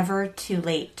 It's never too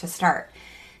late to start.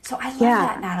 So I love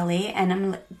that, Natalie, and I'm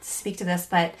going to speak to this,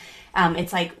 but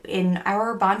it's like in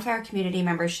our Bonfire community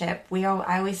membership,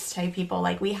 I always tell people,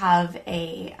 like, we have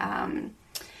a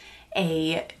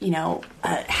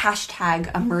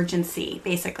hashtag emergency,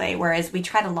 basically, whereas we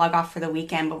try to log off for the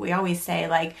weekend, but we always say,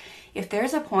 like, if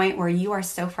there's a point where you are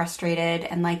so frustrated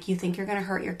and like you think you're going to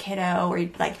hurt your kiddo, or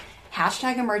like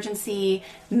hashtag emergency,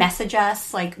 message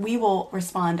us, like we will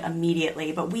respond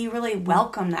immediately. But we really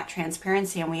welcome that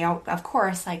transparency. And we, of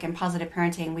course, like in positive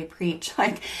parenting, we preach,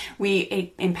 like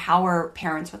we empower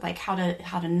parents with like how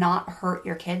to not hurt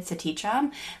your kids, to teach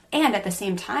them. And at the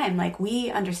same time, like we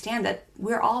understand that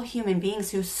we're all human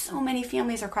beings who so many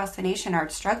families across the nation are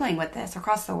struggling with this,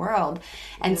 across the world.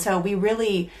 And so we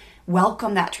really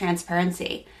welcome that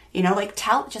transparency, like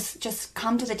just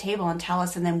come to the table and tell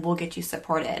us, and then we'll get you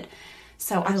supported.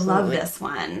 So absolutely. I love this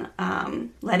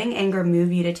one. Letting anger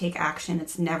move you to take action.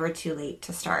 It's never too late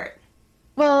to start.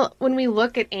 Well, when we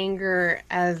look at anger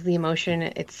as the emotion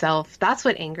itself, that's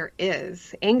what anger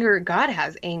is. Anger, God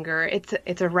has anger.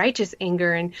 It's a righteous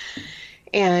anger,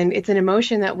 and it's an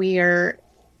emotion that we are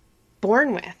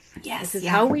born with. Yes, this is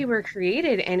how we were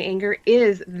created, and anger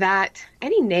is that.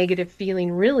 Any negative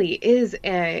feeling really is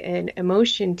an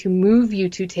emotion to move you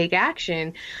to take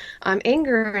action.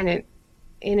 Anger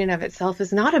in and of itself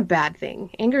is not a bad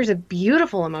thing. Anger is a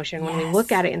beautiful emotion when we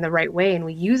look at it in the right way and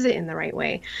we use it in the right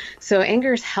way. So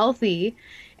anger is healthy,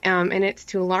 and it's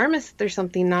to alarm us that there's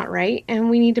something not right, and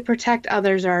we need to protect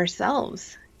others or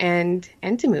ourselves and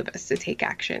to move us to take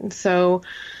action. So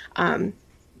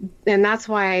and that's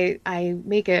why I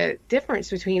make a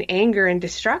difference between anger and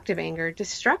destructive anger.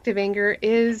 Destructive anger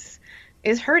is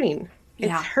hurting.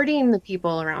 It's hurting the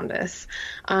people around us.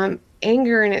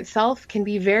 Anger in itself can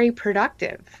be very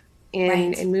productive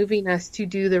in moving us to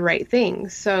do the right thing.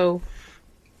 So,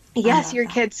 yes, your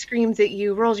kid screams at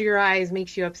you, rolls your eyes,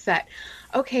 makes you upset.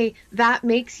 Okay, that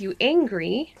makes you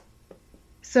angry.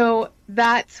 So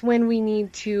that's when we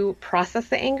need to process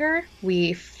the anger.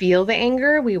 We feel the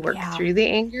anger. We work through the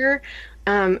anger.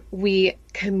 We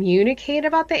communicate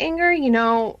about the anger.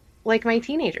 Like my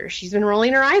teenager, she's been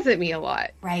rolling her eyes at me a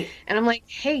lot. Right. And I'm like,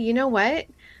 hey, you know what?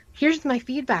 Here's my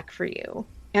feedback for you.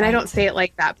 And I don't say it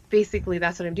like that. Basically,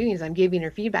 that's what I'm doing is I'm giving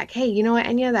her feedback. Hey, you know what,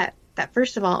 Enya, that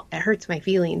first of all, it hurts my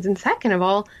feelings. And second of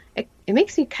all, it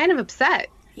makes me kind of upset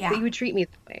that you would treat me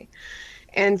that way.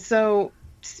 And so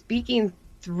speaking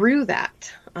through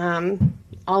that,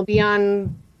 I'll be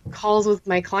on calls with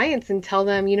my clients and tell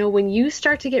them, when you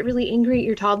start to get really angry at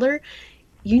your toddler,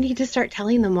 you need to start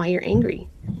telling them why you're angry.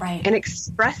 Right. And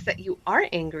express that you are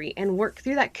angry and work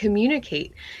through that,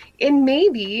 communicate. And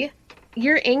maybe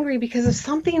you're angry because of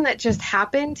something that just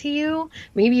happened to you.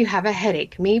 Maybe you have a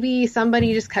headache. Maybe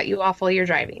somebody just cut you off while you're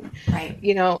driving. Right.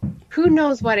 Who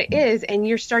knows what it is, and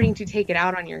you're starting to take it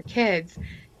out on your kids.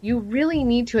 You really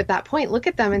need to, at that point, look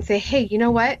at them and say, hey, you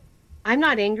know what? I'm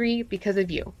not angry because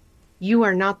of you. You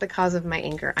are not the cause of my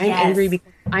anger. I'm Yes. angry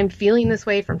because I'm feeling this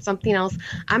way from something else.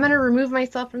 I'm going to remove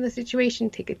myself from the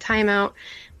situation, take a time out,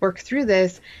 work through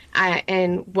this.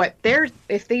 And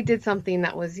if they did something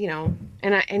that was, and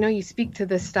I know you speak to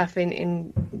this stuff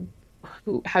in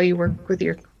how you work with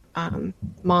your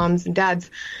moms and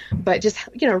dads, but just,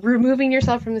 removing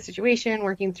yourself from the situation,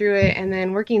 working through it, and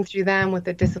then working through them with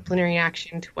a disciplinary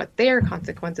action to what their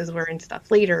consequences were and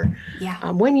stuff later. Yeah.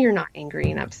 When you're not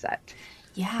angry and upset.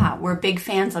 Yeah, we're big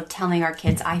fans of telling our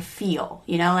kids, I feel,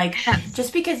 Yes.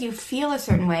 just because you feel a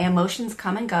certain way, emotions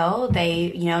come and go.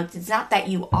 It's not that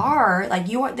you are,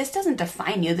 this doesn't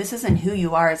define you. This isn't who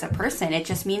you are as a person. It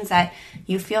just means that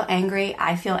you feel angry,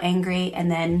 I feel angry, and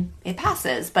then it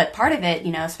passes. But part of it,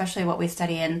 especially what we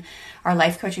study in our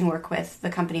life coaching work with the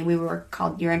company we were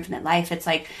called Your Infinite Life, it's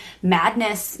like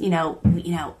madness,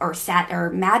 or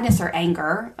madness or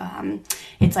anger.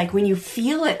 It's like when you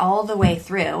feel it all the way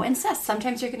through, and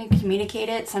sometimes you're going to communicate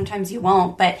it, sometimes you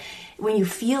won't, but when you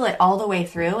feel it all the way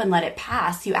through and let it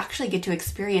pass, you actually get to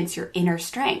experience your inner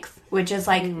strength, which is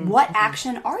like, what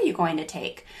action are you going to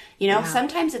take?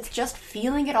 Sometimes it's just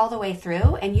feeling it all the way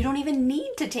through and you don't even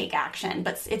need to take action,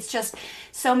 but it's just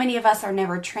so many of us are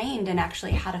never trained in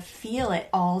actually how to feel it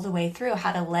all the way through,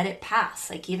 how to let it pass.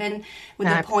 Like even with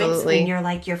the points when you're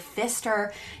like your fist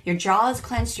or your jaw is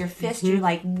clenched, your fist, you're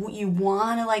like, you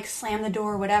want to like slam the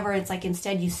door or whatever. It's like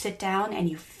instead you sit down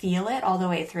and you feel it all the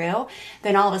way through.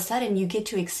 Then all of a sudden you get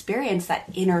to experience that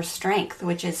inner strength,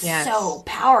 which is so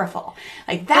powerful.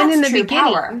 Like that's and in the true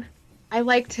beginning, power. I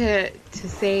like to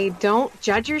say, don't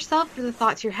judge yourself for the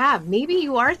thoughts you have. Maybe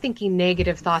you are thinking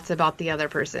negative thoughts about the other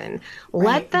person. Right.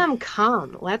 Let them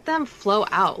come. Let them flow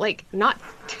out. Like, not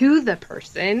to the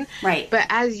person. Right. But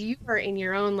as you are in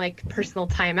your own, like, personal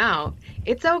timeout,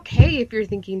 it's okay if you're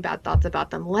thinking bad thoughts about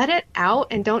them. Let it out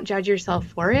and don't judge yourself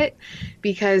for it,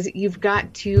 because you've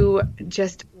got to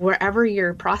just, wherever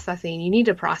you're processing, you need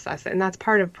to process it. And that's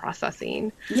part of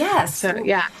processing. Yes. So,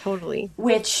 yeah, totally.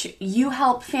 Which you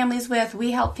help families with,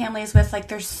 we help families with. Like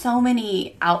there's so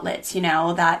many outlets,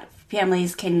 that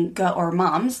families can go, or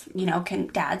moms,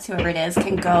 dads, whoever it is,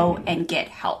 can go and get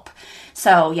help.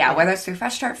 So yeah, whether it's through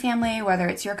Fresh Start Family, whether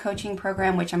it's your coaching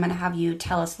program, which I'm going to have you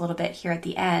tell us a little bit here at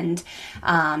the end.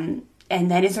 And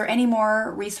then is there any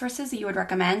more resources that you would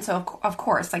recommend? So of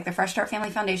course, like the Fresh Start Family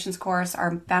Foundations course,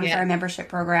 our Bound for Our membership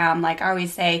program, like I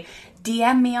always say,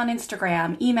 DM me on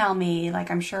Instagram, email me,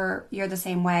 like I'm sure you're the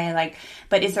same way.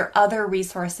 But is there other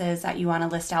resources that you want to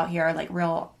list out here, like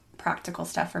real practical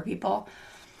stuff for people?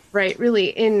 Right,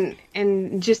 really.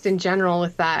 And just in general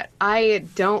with that, I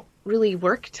don't really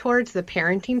work towards the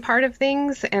parenting part of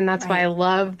things. And that's why I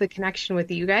love the connection with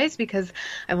you guys, because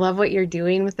I love what you're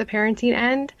doing with the parenting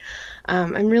end.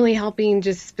 I'm really helping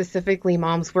just specifically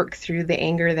moms work through the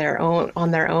anger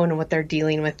on their own and what they're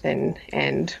dealing with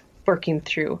and working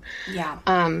through. Yeah.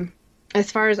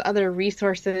 As far as other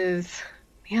resources,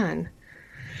 man,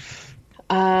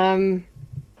 I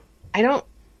don't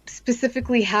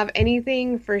specifically have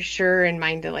anything for sure in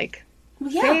mind to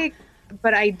say,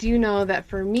 but I do know that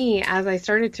for me, as I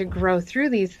started to grow through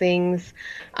these things,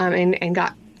 and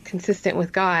got consistent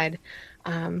with God,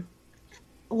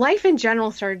 life in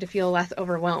general started to feel less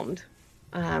overwhelmed.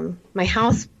 My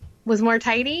house was more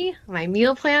tidy. My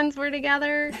meal plans were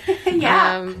together.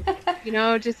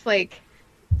 Just like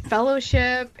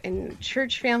fellowship and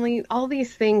church family, all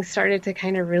these things started to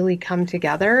kind of really come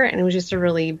together. And it was just a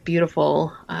really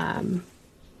beautiful,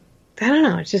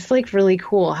 it's just like really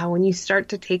cool how when you start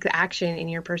to take the action in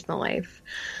your personal life,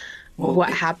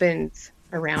 what happens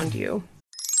around you.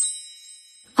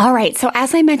 All right, so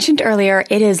as I mentioned earlier,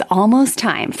 it is almost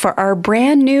time for our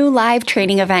brand new live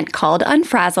training event called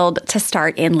Unfrazzled to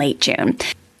start in late June.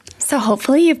 So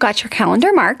hopefully you've got your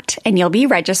calendar marked and you'll be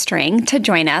registering to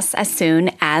join us as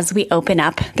soon as we open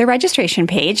up the registration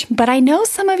page. But I know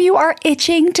some of you are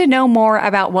itching to know more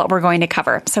about what we're going to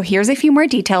cover. So here's a few more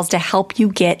details to help you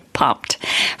get pumped.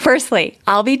 Firstly,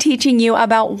 I'll be teaching you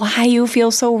about why you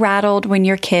feel so rattled when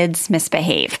your kids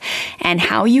misbehave and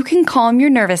how you can calm your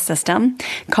nervous system,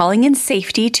 calling in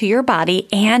safety to your body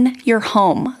and your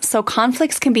home so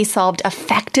conflicts can be solved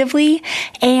effectively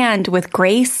and with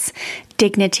grace,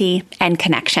 dignity, and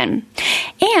connection.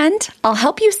 And I'll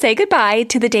help you say goodbye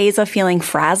to the days of feeling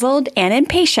frazzled and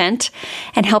impatient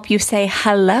and help you say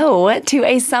hello to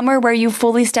a summer where you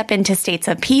fully step into states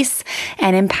of peace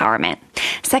and empowerment.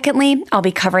 Secondly, I'll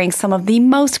be covering some of the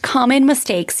most common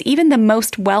mistakes even the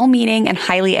most well-meaning and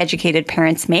highly educated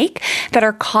parents make that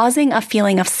are causing a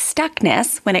feeling of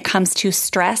stuckness when it comes to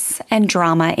stress and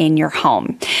drama in your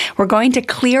home. We're going to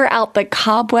clear out the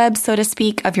cobwebs, so to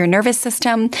speak, of your nervous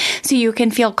system so you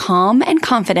can feel calm and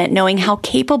confident knowing how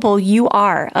capable you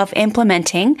are of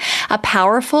implementing a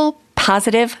powerful,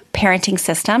 positive parenting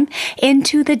system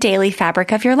into the daily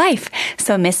fabric of your life.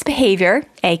 So misbehavior,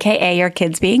 aka your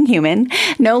kids being human,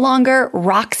 no longer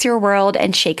rocks your world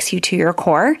and shakes you to your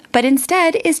core, but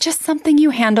instead is just something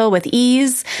you handle with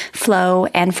ease, flow,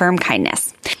 and firm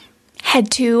kindness.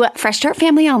 Head to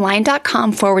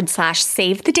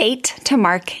freshstartfamilyonline.com/save the date to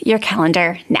mark your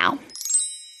calendar now.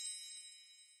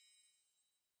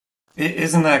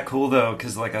 Isn't that cool though?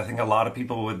 Because I think a lot of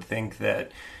people would think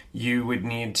that you would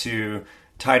need to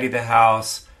tidy the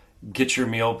house, get your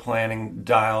meal planning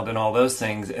dialed and all those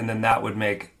things, and then that would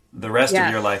make the rest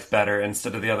of your life better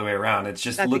instead of the other way around. It's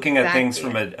just looking at things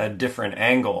from a different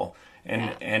angle.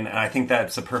 And I think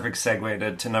that's a perfect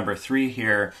segue to number 3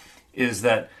 here, is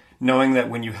that knowing that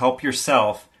when you help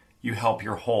yourself, you help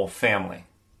your whole family.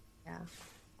 Yeah,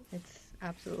 it's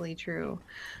absolutely true.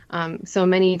 So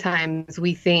many times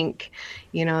we think,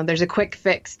 there's a quick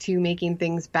fix to making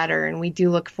things better. And we do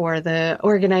look for the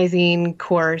organizing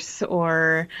course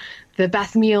or the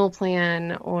best meal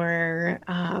plan or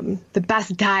the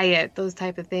best diet, those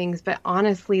type of things. But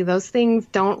honestly, those things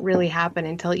don't really happen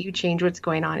until you change what's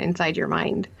going on inside your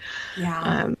mind.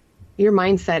 Yeah. Your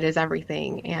mindset is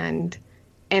everything. And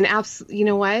you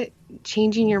know what?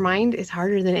 Changing your mind is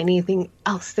harder than anything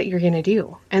else that you're going to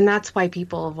do. And that's why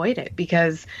people avoid it,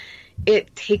 because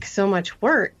it takes so much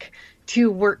work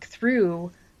to work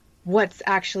through what's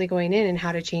actually going in and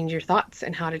how to change your thoughts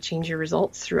and how to change your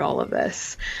results through all of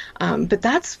this. But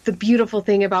that's the beautiful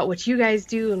thing about what you guys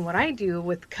do and what I do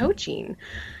with coaching.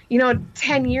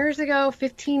 10 years ago,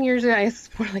 15 years ago, it's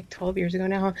more like 12 years ago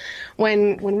now,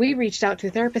 when we reached out to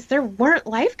a therapist, there weren't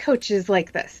life coaches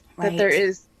like this that there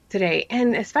is today,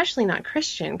 and especially not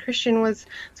Christian. That's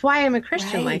why I'm a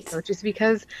Christian life coach, is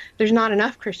because there's not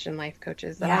enough Christian life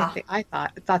coaches that I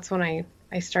thought. That's when I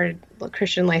started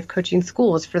Christian life coaching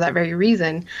schools for that very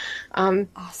reason. Awesome.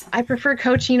 I prefer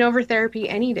coaching over therapy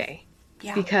any day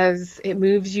because it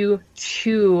moves you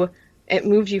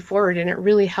forward, and it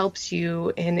really helps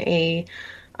you in a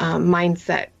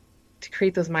mindset to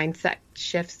create those mindset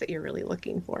shifts that you're really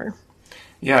looking for.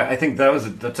 Yeah, I think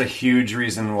that's a huge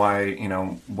reason why,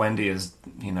 Wendy is,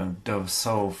 dove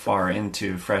so far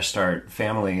into Fresh Start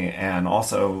Family, and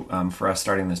also for us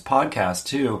starting this podcast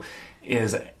too,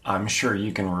 is I'm sure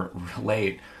you can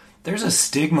relate. There's a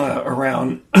stigma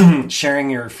around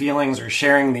sharing your feelings or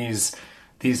sharing these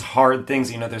hard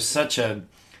things. There's such a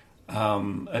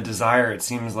desire, it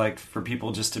seems like, for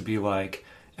people just to be like,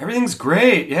 everything's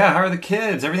great. Yeah, how are the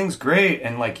kids? Everything's great.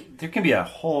 And there can be a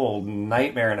whole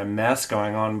nightmare and a mess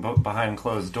going on behind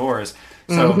closed doors.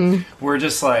 So we're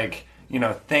just like,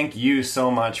 thank you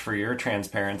so much for your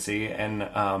transparency. And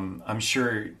I'm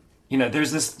sure,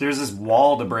 there's this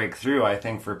wall to break through, I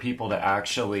think, for people to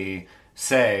actually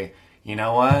say, you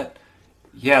know what?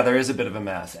 Yeah, there is a bit of a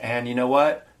mess. And you know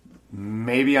what?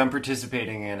 Maybe I'm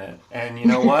participating in it. And you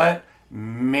know what?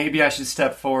 Maybe I should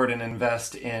step forward and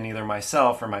invest in either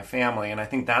myself or my family. And I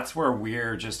think that's where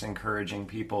we're just encouraging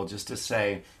people just to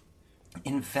say,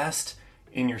 invest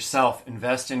in yourself,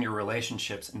 invest in your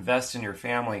relationships, invest in your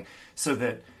family, so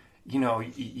that,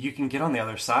 you can get on the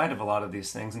other side of a lot of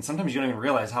these things. And sometimes you don't even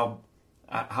realize how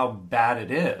bad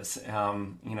it is.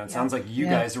 It sounds like you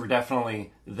guys were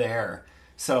definitely there.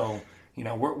 So,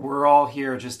 we're all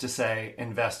here just to say,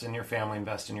 invest in your family,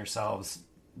 invest in yourselves,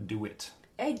 do it.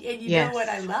 And you know what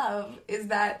I love is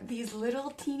that these little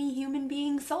teeny human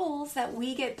being souls that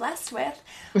we get blessed with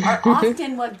are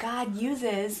often what God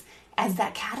uses as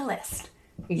that catalyst.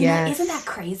 Isn't that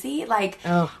crazy? I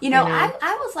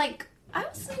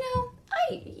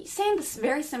was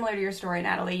very similar to your story,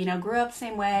 Natalie. Grew up the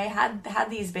same way, had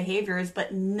these behaviors,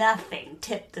 but nothing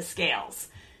tipped the scales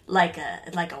like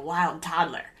a wild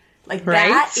toddler.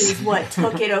 That is what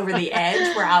took it over the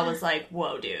edge, where I was like,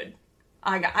 whoa, dude.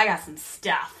 I got some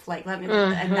stuff.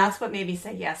 And that's what made me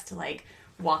say yes to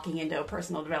walking into a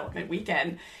personal development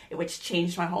weekend, which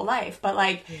changed my whole life. But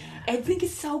I think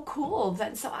it's so cool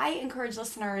so I encourage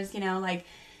listeners,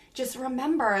 just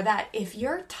remember that if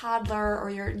your toddler or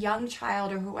your young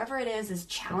child or whoever it is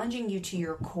challenging you to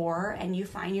your core, and you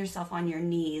find yourself on your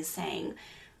knees saying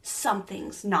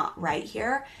something's not right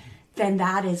here, then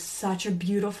that is such a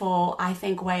beautiful, I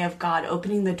think, way of God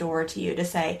opening the door to you to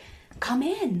say, come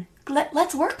in,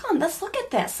 let's work on, let's look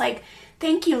at this. Like,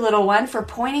 thank you, little one, for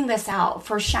pointing this out,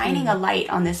 for shining a light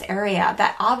on this area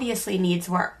that obviously needs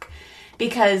work.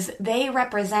 Because they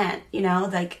represent,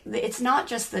 like, it's not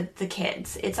just the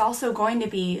kids. It's also going to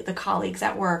be the colleagues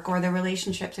at work, or the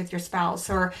relationships with your spouse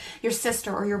or your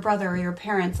sister or your brother or your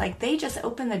parents. Like, they just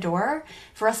open the door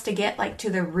for us to get, like,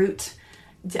 to the root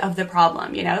of the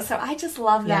problem, So I just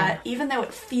love that, even though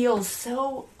it feels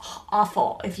so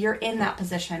awful if you're in that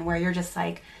position where you're just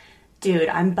like, dude,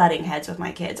 I'm butting heads with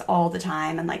my kids all the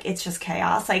time, and, like, it's just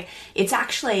chaos. Like, it's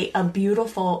actually a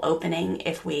beautiful opening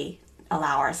if we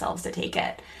allow ourselves to take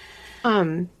it.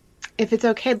 If it's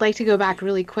okay, I'd like to go back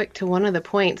really quick to one of the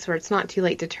points where it's not too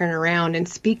late to turn around and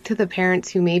speak to the parents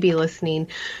who may be listening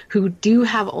who do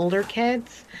have older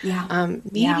kids,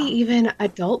 maybe even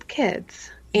adult kids.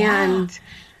 And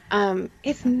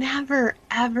it's never,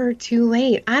 ever too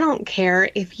late. I don't care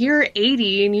if you're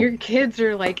 80 and your kids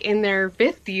are, like, in their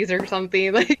 50s or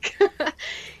something. Like,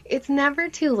 it's never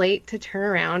too late to turn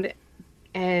around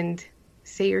and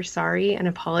say you're sorry and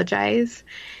apologize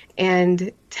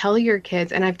and tell your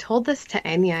kids. And I've told this to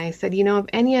Enya. I said, if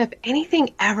Enya, if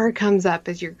anything ever comes up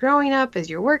as you're growing up, as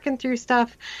you're working through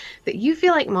stuff that you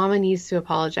feel like mama needs to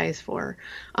apologize for,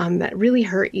 that really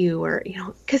hurt you, or,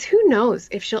 because who knows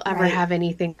if she'll ever have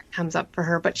anything that comes up for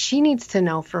her, but she needs to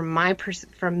know from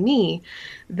me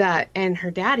that, and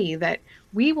her daddy, that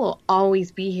we will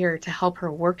always be here to help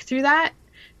her work through that,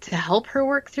 to help her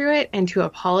work through it, and to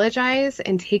apologize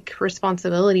and take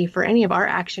responsibility for any of our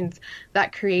actions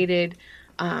that created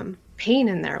pain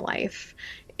in their life.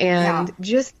 And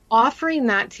just offering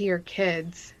that to your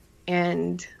kids,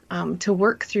 and to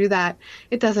work through that.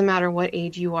 It doesn't matter what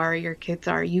age you are or your kids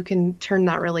are, you can turn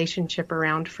that relationship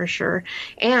around for sure.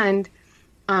 And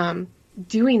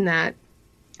doing that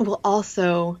will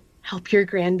also help your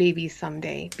grandbabies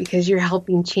someday, because you're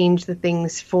helping change the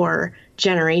things for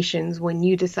generations when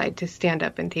you decide to stand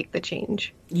up and take the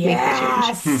change.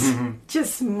 Yes.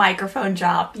 Just microphone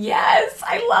drop. Yes.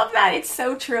 I love that. It's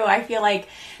so true. I feel like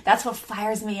that's what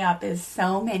fires me up, is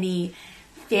so many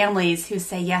families who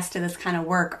say yes to this kind of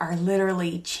work are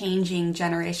literally changing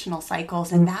generational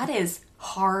cycles. And that is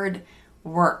hard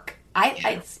work.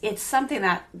 It's something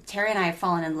that Terry and I have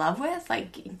fallen in love with,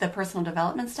 like the personal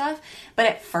development stuff. But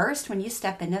at first, when you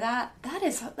step into that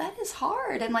is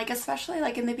hard. And, like, especially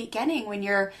like in the beginning when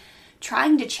you're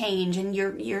trying to change and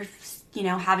you're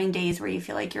having days where you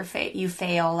feel like you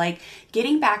fail, like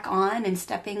getting back on and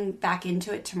stepping back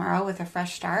into it tomorrow with a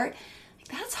fresh start.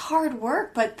 That's hard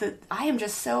work. But I am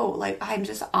just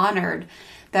honored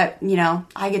that,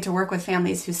 I get to work with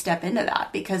families who step into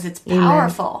that, because it's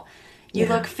powerful. Amen. You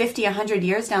look 50, 100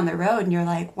 years down the road and you're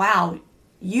like, wow,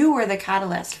 you were the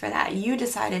catalyst for that. You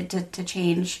decided to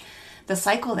change the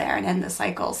cycle there and end the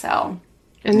cycle. So,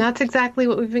 and that's exactly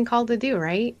what we've been called to do,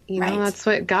 right? That's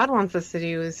what God wants us to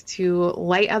do, is to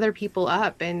light other people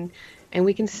up, and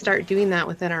we can start doing that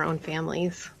within our own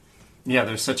families. Yeah,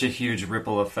 there's such a huge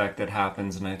ripple effect that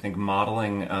happens, and I think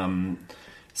modeling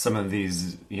some of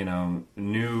these,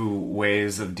 new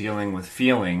ways of dealing with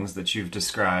feelings that you've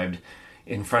described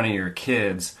in front of your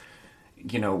kids,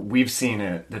 we've seen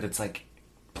it, that it's like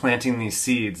planting these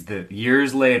seeds that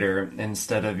years later,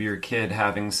 instead of your kid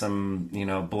having some,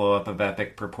 blow up of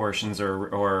epic proportions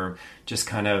or just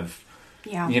kind of,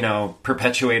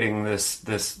 perpetuating this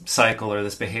cycle or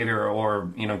this behavior, or,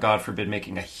 God forbid,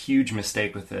 making a huge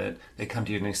mistake with it, they come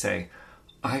to you and they say,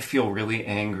 I feel really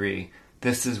angry.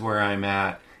 This is where I'm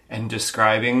at. And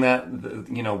describing that,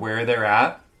 where they're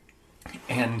at.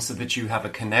 And so that you have a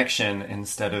connection,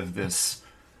 instead of this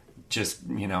just,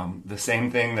 the same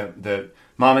thing that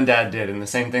mom and dad did, and the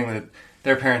same thing that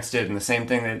their parents did, and the same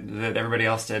thing that everybody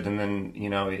else did. And then,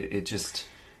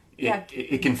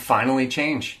 it can finally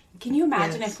change. Can you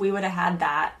imagine if we would have had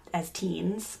that as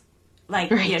teens? Like,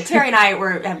 Terry and I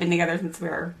have been together since we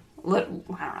were, I don't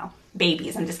know,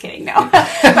 babies. I'm just kidding. No. But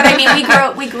I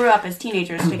mean, we grew up as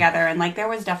teenagers together, and like there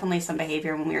was definitely some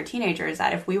behavior when we were teenagers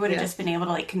that if we would have just been able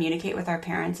to like communicate with our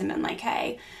parents and been like,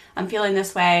 hey, I'm feeling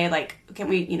this way, like, can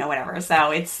we, whatever.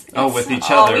 So it's with each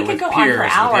other, we could go peers, on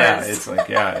for hours. Yeah, it's like,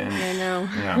 and, I know.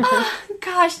 Yeah. Oh,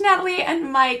 gosh, Natalie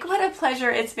and Mike, what a pleasure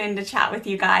it's been to chat with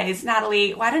you guys.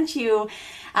 Natalie, why don't you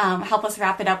help us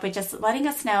wrap it up with just letting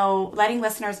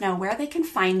listeners know where they can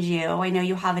find you. I know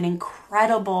you have an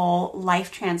incredible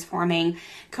life-transforming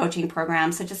coaching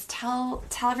program, so just tell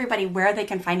everybody where they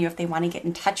can find you if they want to get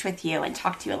in touch with you and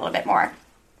talk to you a little bit more.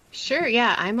 Sure,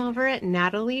 yeah. I'm over at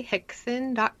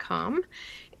nataliehixon.com,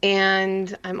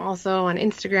 and I'm also on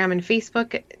Instagram and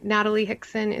Facebook. Natalie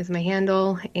Hixon is my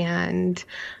handle, and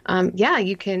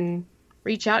you can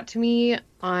reach out to me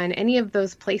on any of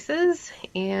those places.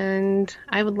 And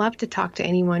I would love to talk to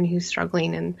anyone who's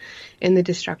struggling in the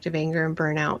destructive anger and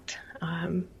burnout,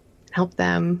 help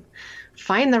them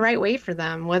find the right way for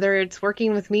them, whether it's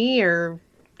working with me or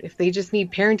if they just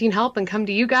need parenting help and come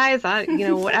to you guys,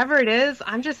 whatever it is,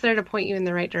 I'm just there to point you in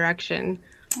the right direction.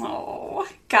 Oh,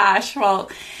 gosh. Well,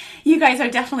 you guys are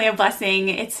definitely a blessing.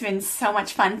 It's been so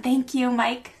much fun. Thank you,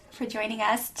 Mike, for joining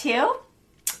us, too.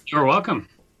 You're welcome.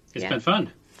 It's been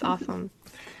fun. It's awesome.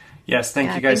 Yes,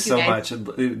 thank you guys so much.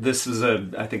 This was,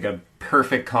 I think, a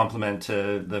perfect compliment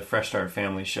to the Fresh Start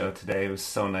Family Show today. It was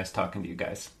so nice talking to you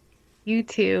guys. You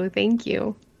too. Thank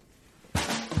you.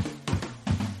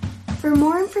 For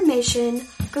more information,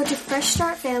 go to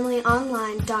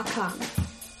freshstartfamilyonline.com.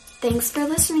 Thanks for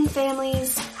listening,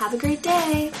 families. Have a great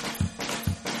day.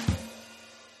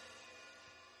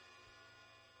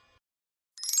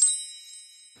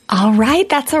 All right,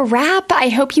 that's a wrap. I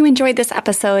hope you enjoyed this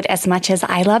episode as much as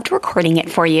I loved recording it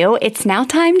for you. It's now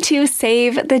time to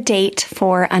save the date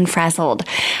for Unfrazzled,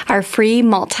 our free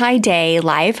multi-day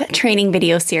live training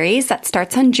video series that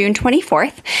starts on June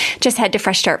 24th. Just head to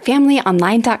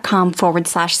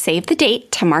freshstartfamilyonline.com/save the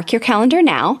date to mark your calendar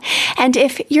now. And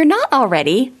if you're not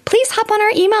already, please hop on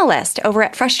our email list over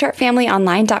at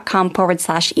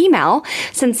freshstartfamilyonline.com/email,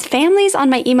 since families on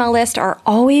my email list are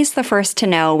always the first to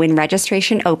know when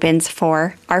registration opens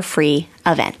for our free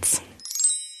events.